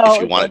stuff No,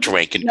 if you want it to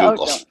rank in no,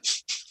 Google.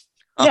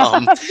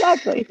 Yeah,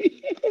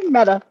 exactly.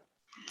 Meta.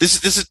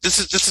 This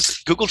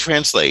is Google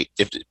Translate.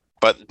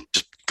 But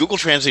Google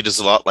Translate is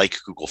a lot like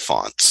Google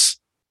Fonts.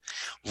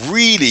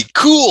 Really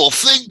cool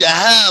thing to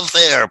have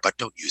there, but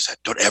don't use it.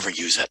 Don't ever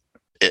use it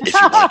if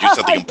you want to do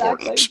something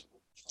important.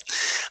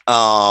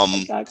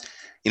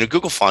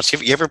 Google Fonts.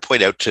 You ever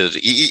point out to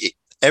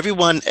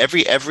everyone,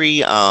 every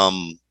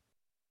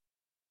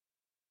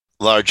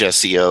large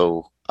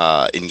SEO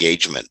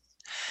engagement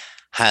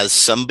has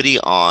somebody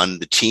on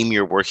the team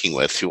you're working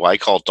with who I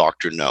call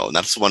Dr. No. And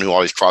that's the one who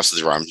always crosses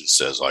their arms and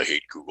says, I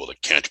hate Google.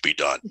 It can't be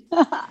done.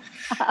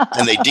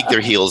 And they dig their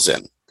heels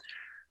in.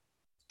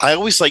 I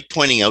always like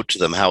pointing out to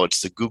them how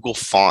it's the Google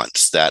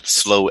fonts that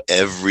slow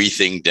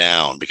everything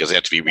down because they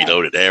have to be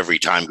reloaded every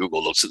time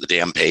Google looks at the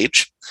damn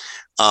page.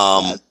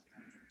 And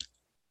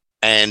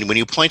when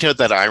you point out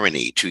that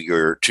irony to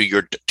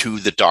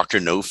the Dr.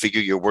 No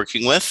figure you're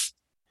working with,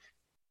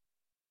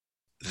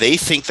 they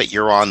think that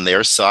you're on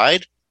their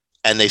side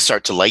and they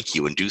start to like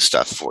you and do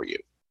stuff for you.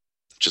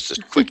 Just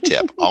a quick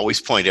tip.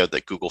 Always point out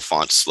that Google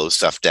fonts slow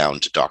stuff down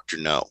to Dr.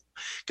 No,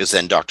 because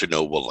then Dr.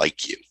 No will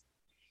like you.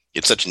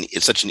 It's such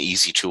an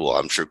easy tool.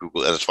 I'm sure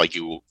that's why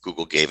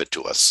Google gave it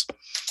to us.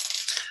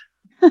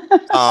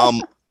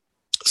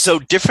 So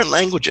different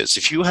languages.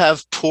 If you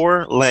have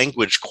poor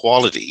language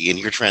quality in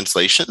your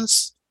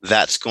translations,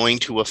 that's going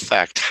to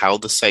affect how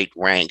the site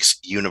ranks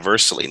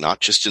universally, not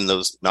just in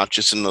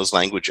those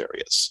language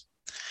areas.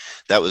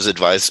 That was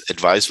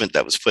advisement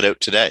that was put out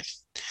today.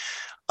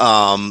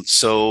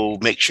 So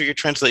make sure your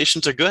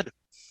translations are good.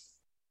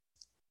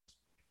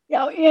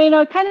 Yeah,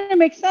 it kind of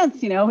makes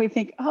sense. We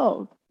think,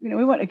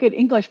 we want a good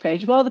English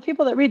page. Well, the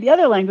people that read the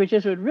other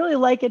languages would really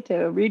like it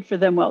to read for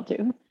them well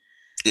too.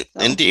 So.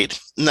 Indeed.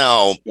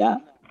 No. Yeah.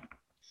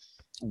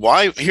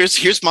 Why?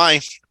 Here's my.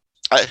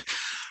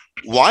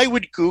 Why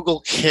would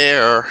Google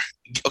care?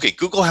 Okay,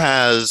 Google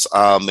has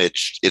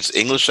its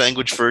English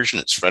language version,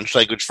 its French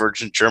language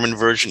version, German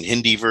version,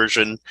 Hindi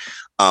version,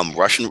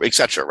 Russian,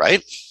 etc.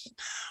 Right?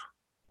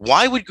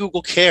 Why would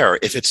Google care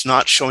if it's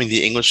not showing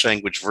the English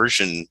language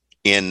version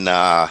in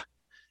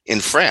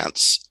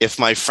France? If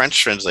my French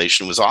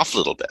translation was off a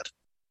little bit,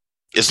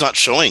 it's not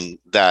showing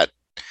that.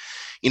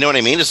 You know what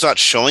I mean? It's not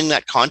showing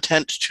that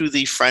content to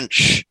the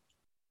French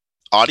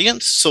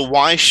audience. So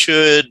why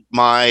should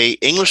my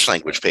English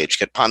language page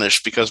get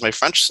punished because my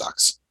French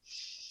sucks?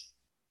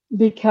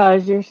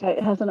 Because your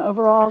site has an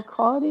overall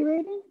quality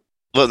rating?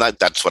 Well,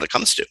 that's what it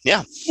comes to.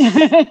 Yeah.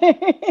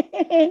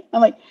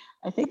 I'm like,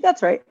 I think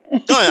that's right.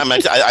 No,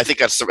 I think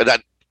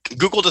that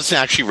Google doesn't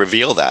actually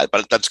reveal that,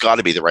 but that's got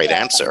to be the right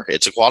answer.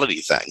 It's a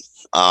quality thing,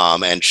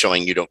 and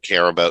showing you don't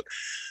care about.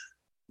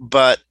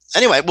 But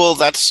anyway, well,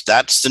 that's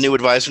the new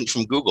advisement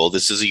from Google.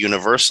 This is a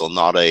universal,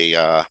 not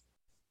a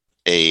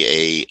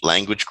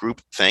language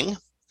group thing.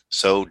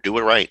 So do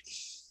it right.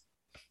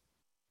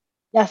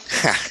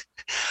 Yes.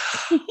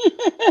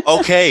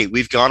 Okay,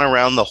 we've gone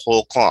around the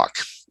whole clock.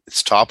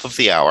 It's top of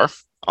the hour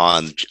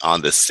on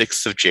the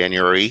 6th of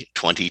January,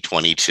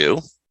 2022.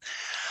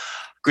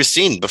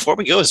 Christine, before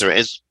we go,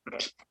 it's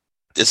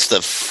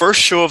the first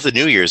show of the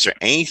new year. Is there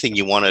anything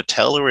you want to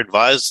tell or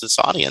advise this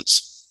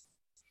audience?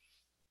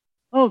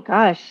 Oh,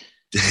 gosh.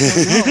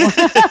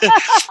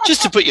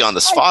 Just to put you on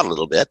the spot a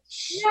little bit.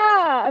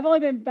 Yeah, I've only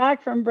been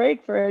back from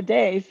break for a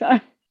day, so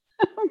I'm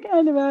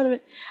kind of out of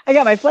it. I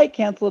got my flight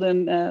canceled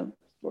in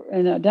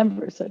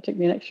Denver, so it took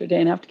me an extra day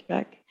and a half to get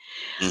back.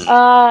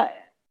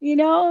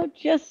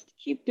 Just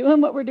keep doing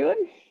what we're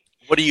doing.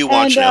 What are you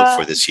watching out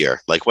for this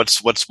year? Like,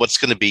 what's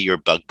going to be your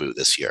bugaboo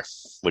this year?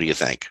 What do you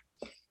think?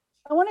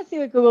 I want to see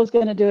what Google's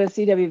going to do with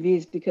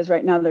CWVs, because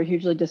right now they're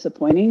hugely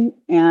disappointing,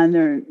 and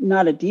they're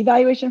not a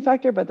devaluation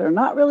factor, but they're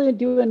not really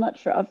doing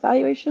much for up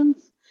valuations.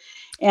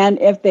 And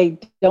if they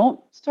don't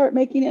start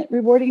making it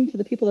rewarding to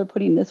the people that are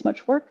putting this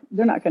much work,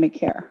 they're not going to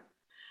care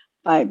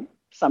by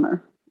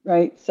summer,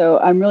 right? So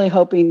I'm really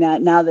hoping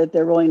that now that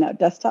they're rolling out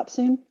desktop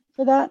soon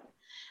for that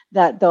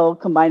they'll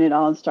combine it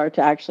all and start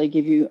to actually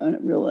give you a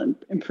real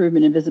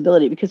improvement in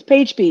visibility. Because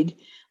page speed,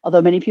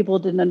 although many people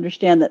didn't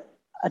understand that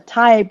a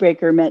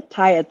tiebreaker meant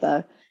tie at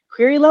the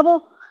query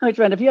level, which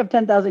meant if you have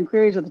 10,000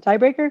 queries with a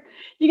tiebreaker,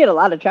 you get a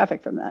lot of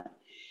traffic from that.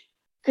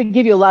 Could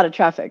give you a lot of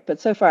traffic, but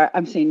so far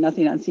I'm seeing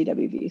nothing on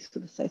CWVs for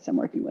the sites I'm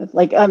working with,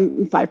 like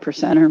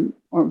 5%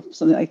 or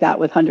something like that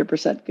with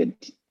 100% good,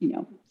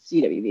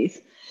 CWVs.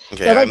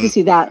 Okay, so I'd like to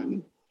see that.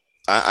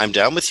 I'm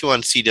down with you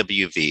on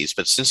CWVs,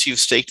 but since you've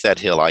staked that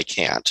hill, I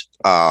can't.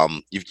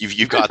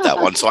 You've got that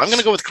one, so I'm going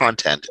to go with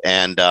content,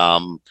 and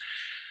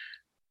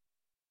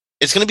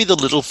it's going to be the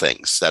little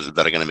things that are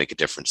going to make a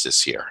difference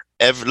this year.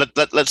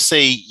 Let's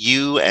say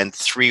you and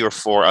 3 or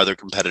 4 other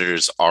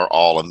competitors are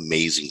all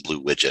amazing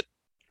Blue Widget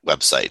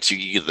websites.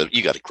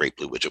 You got a great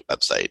Blue Widget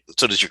website.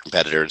 So does your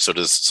competitor, and so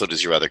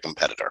does your other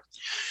competitor.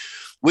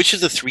 Which of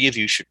the 3 of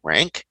you should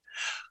rank?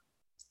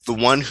 The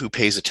one who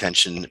pays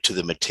attention to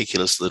the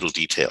meticulous little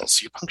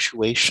details, your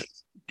punctuation,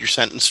 your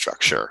sentence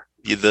structure,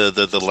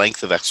 the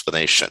length of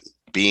explanation,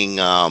 being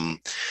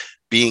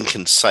being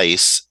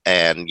concise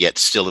and yet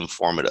still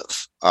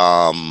informative.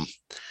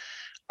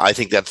 I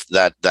think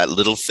that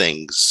little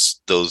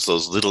things, those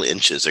little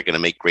inches are going to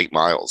make great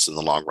miles in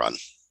the long run.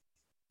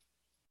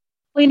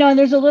 Well, and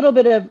there's a little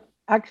bit of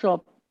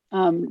actual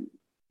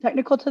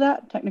technical,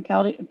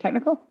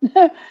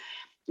 and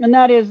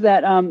that is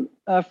that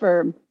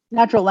for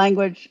natural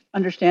language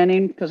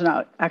understanding, because we're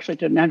not actually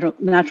to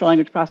natural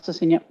language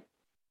processing yet,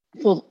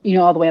 full,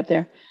 all the way up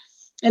there.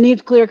 It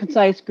needs clear,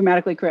 concise,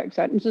 grammatically correct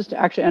sentences to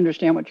actually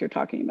understand what you're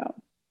talking about.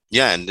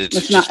 Yeah, and make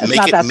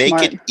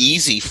it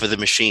easy for the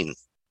machine.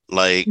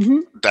 Like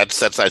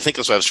that's I think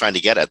that's what I was trying to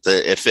get at.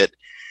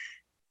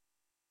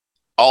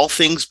 All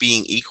things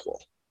being equal,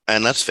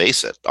 and let's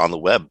face it, on the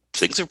web,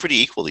 things are pretty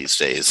equal these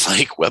days.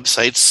 Like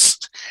websites,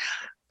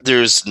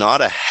 there's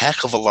not a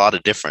heck of a lot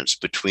of difference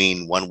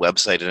between one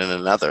website and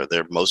another.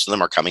 Most of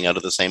them are coming out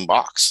of the same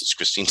box. As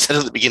Christine said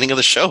at the beginning of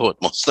the show,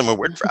 most of them are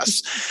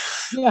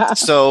WordPress. Yeah.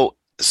 So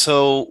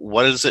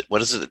what is it? What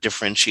does it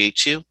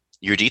differentiate you?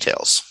 Your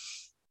details.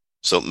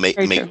 So make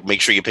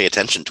sure you pay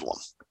attention to them.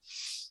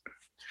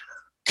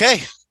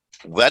 Okay,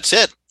 that's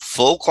it.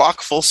 Full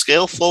clock, full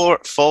scale,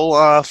 full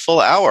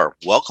hour.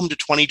 Welcome to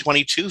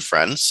 2022,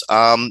 friends.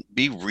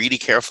 Be really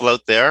careful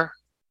out there.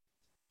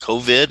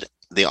 COVID,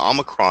 the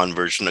Omicron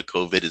version of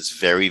COVID, is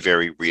very,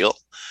 very real.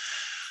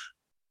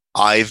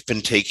 I've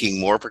been taking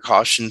more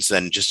precautions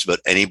than just about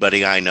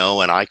anybody I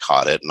know, and I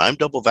caught it, and I'm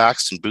double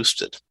vaxxed and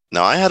boosted.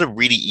 Now, I had a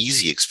really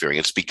easy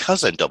experience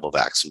because I'm double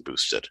vaxxed and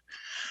boosted.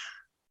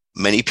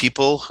 Many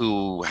people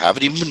who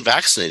haven't even been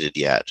vaccinated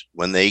yet,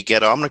 when they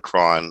get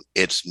Omicron,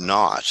 it's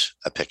not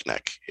a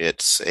picnic.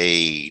 It's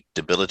a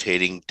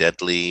debilitating,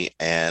 deadly,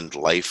 and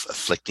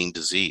life-afflicting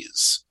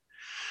disease.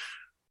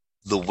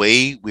 The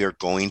way we are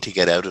going to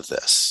get out of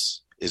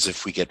this is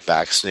if we get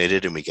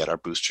vaccinated and we get our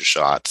booster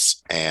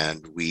shots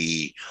and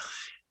we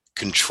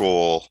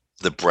control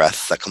the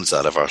breath that comes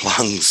out of our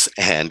lungs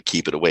and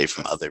keep it away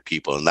from other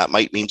people. And that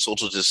might mean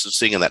social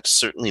distancing, and that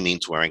certainly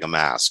means wearing a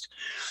mask.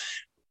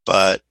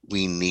 But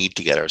we need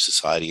to get our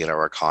society and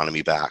our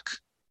economy back.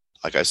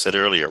 Like I said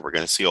earlier, we're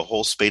going to see a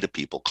whole spate of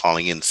people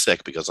calling in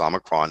sick because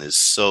Omicron is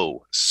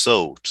so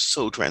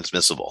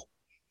transmissible.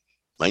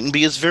 Mightn't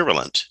be as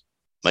virulent,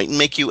 mightn't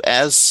make you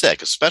as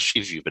sick,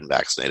 especially if you've been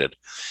vaccinated,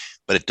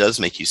 but it does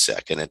make you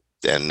sick, and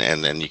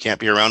you can't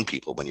be around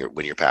people when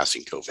you're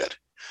passing COVID.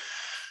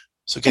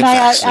 So get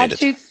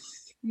vaccinated.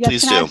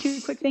 Please do. Can I add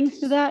two quick things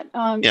to that?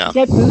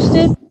 Get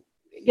boosted.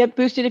 Get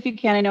boosted if you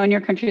can. I know in your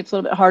country it's a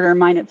little bit harder. In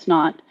mine it's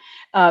not.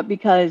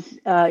 Because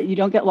you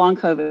don't get long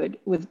COVID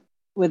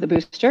with a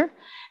booster.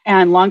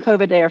 And long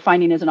COVID, they are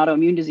finding, is an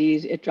autoimmune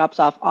disease. It drops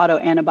off auto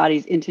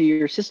antibodies into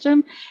your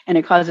system, and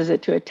it causes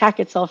it to attack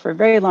itself for a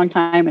very long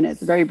time, and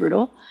it's very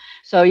brutal.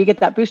 So you get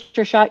that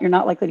booster shot, you're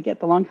not likely to get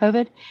the long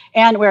COVID.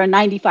 And wear a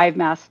 95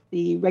 mask.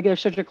 The regular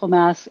surgical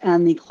mask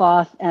and the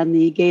cloth and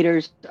the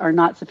gaiters are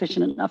not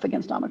sufficient enough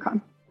against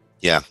Omicron.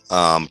 Yeah.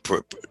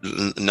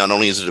 Not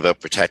only is it about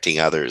protecting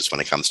others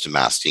when it comes to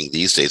masking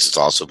these days, it's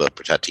also about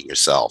protecting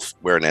yourself.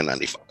 Wear an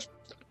N95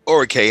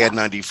 or a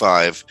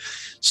KN95.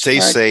 Stay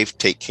safe.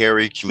 Take care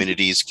of your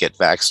communities. Get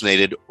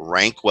vaccinated.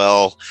 Rank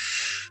well.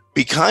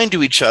 Be kind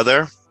to each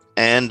other.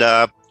 And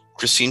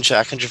Christine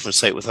Chackinger from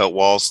Sight Without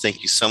Walls,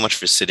 thank you so much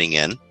for sitting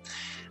in.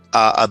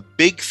 A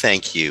big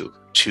thank you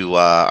to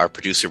our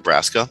producer,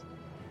 Braska,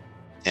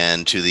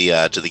 and to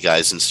the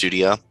guys in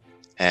studio.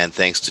 And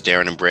thanks to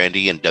Darren and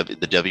Brandy and the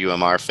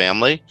WMR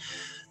family.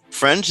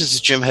 Friends, this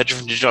is Jim Hedger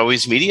from Digital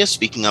Always Media,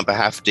 speaking on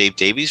behalf of Dave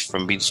Davies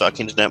from Beanstalk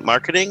Internet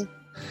Marketing.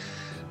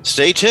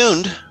 Stay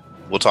tuned.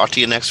 We'll talk to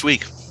you next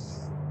week.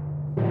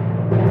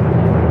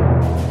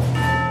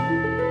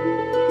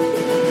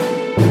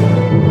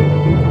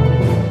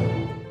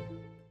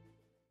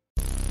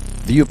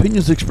 The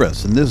opinions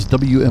expressed in this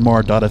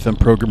WMR.FM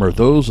program are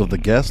those of the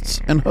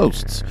guests and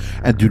hosts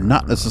and do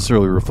not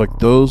necessarily reflect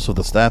those of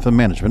the staff and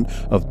management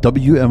of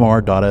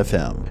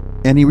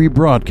WMR.FM. Any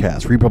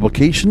rebroadcast,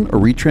 republication, or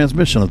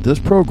retransmission of this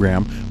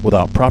program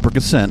without proper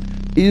consent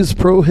is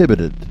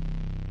prohibited.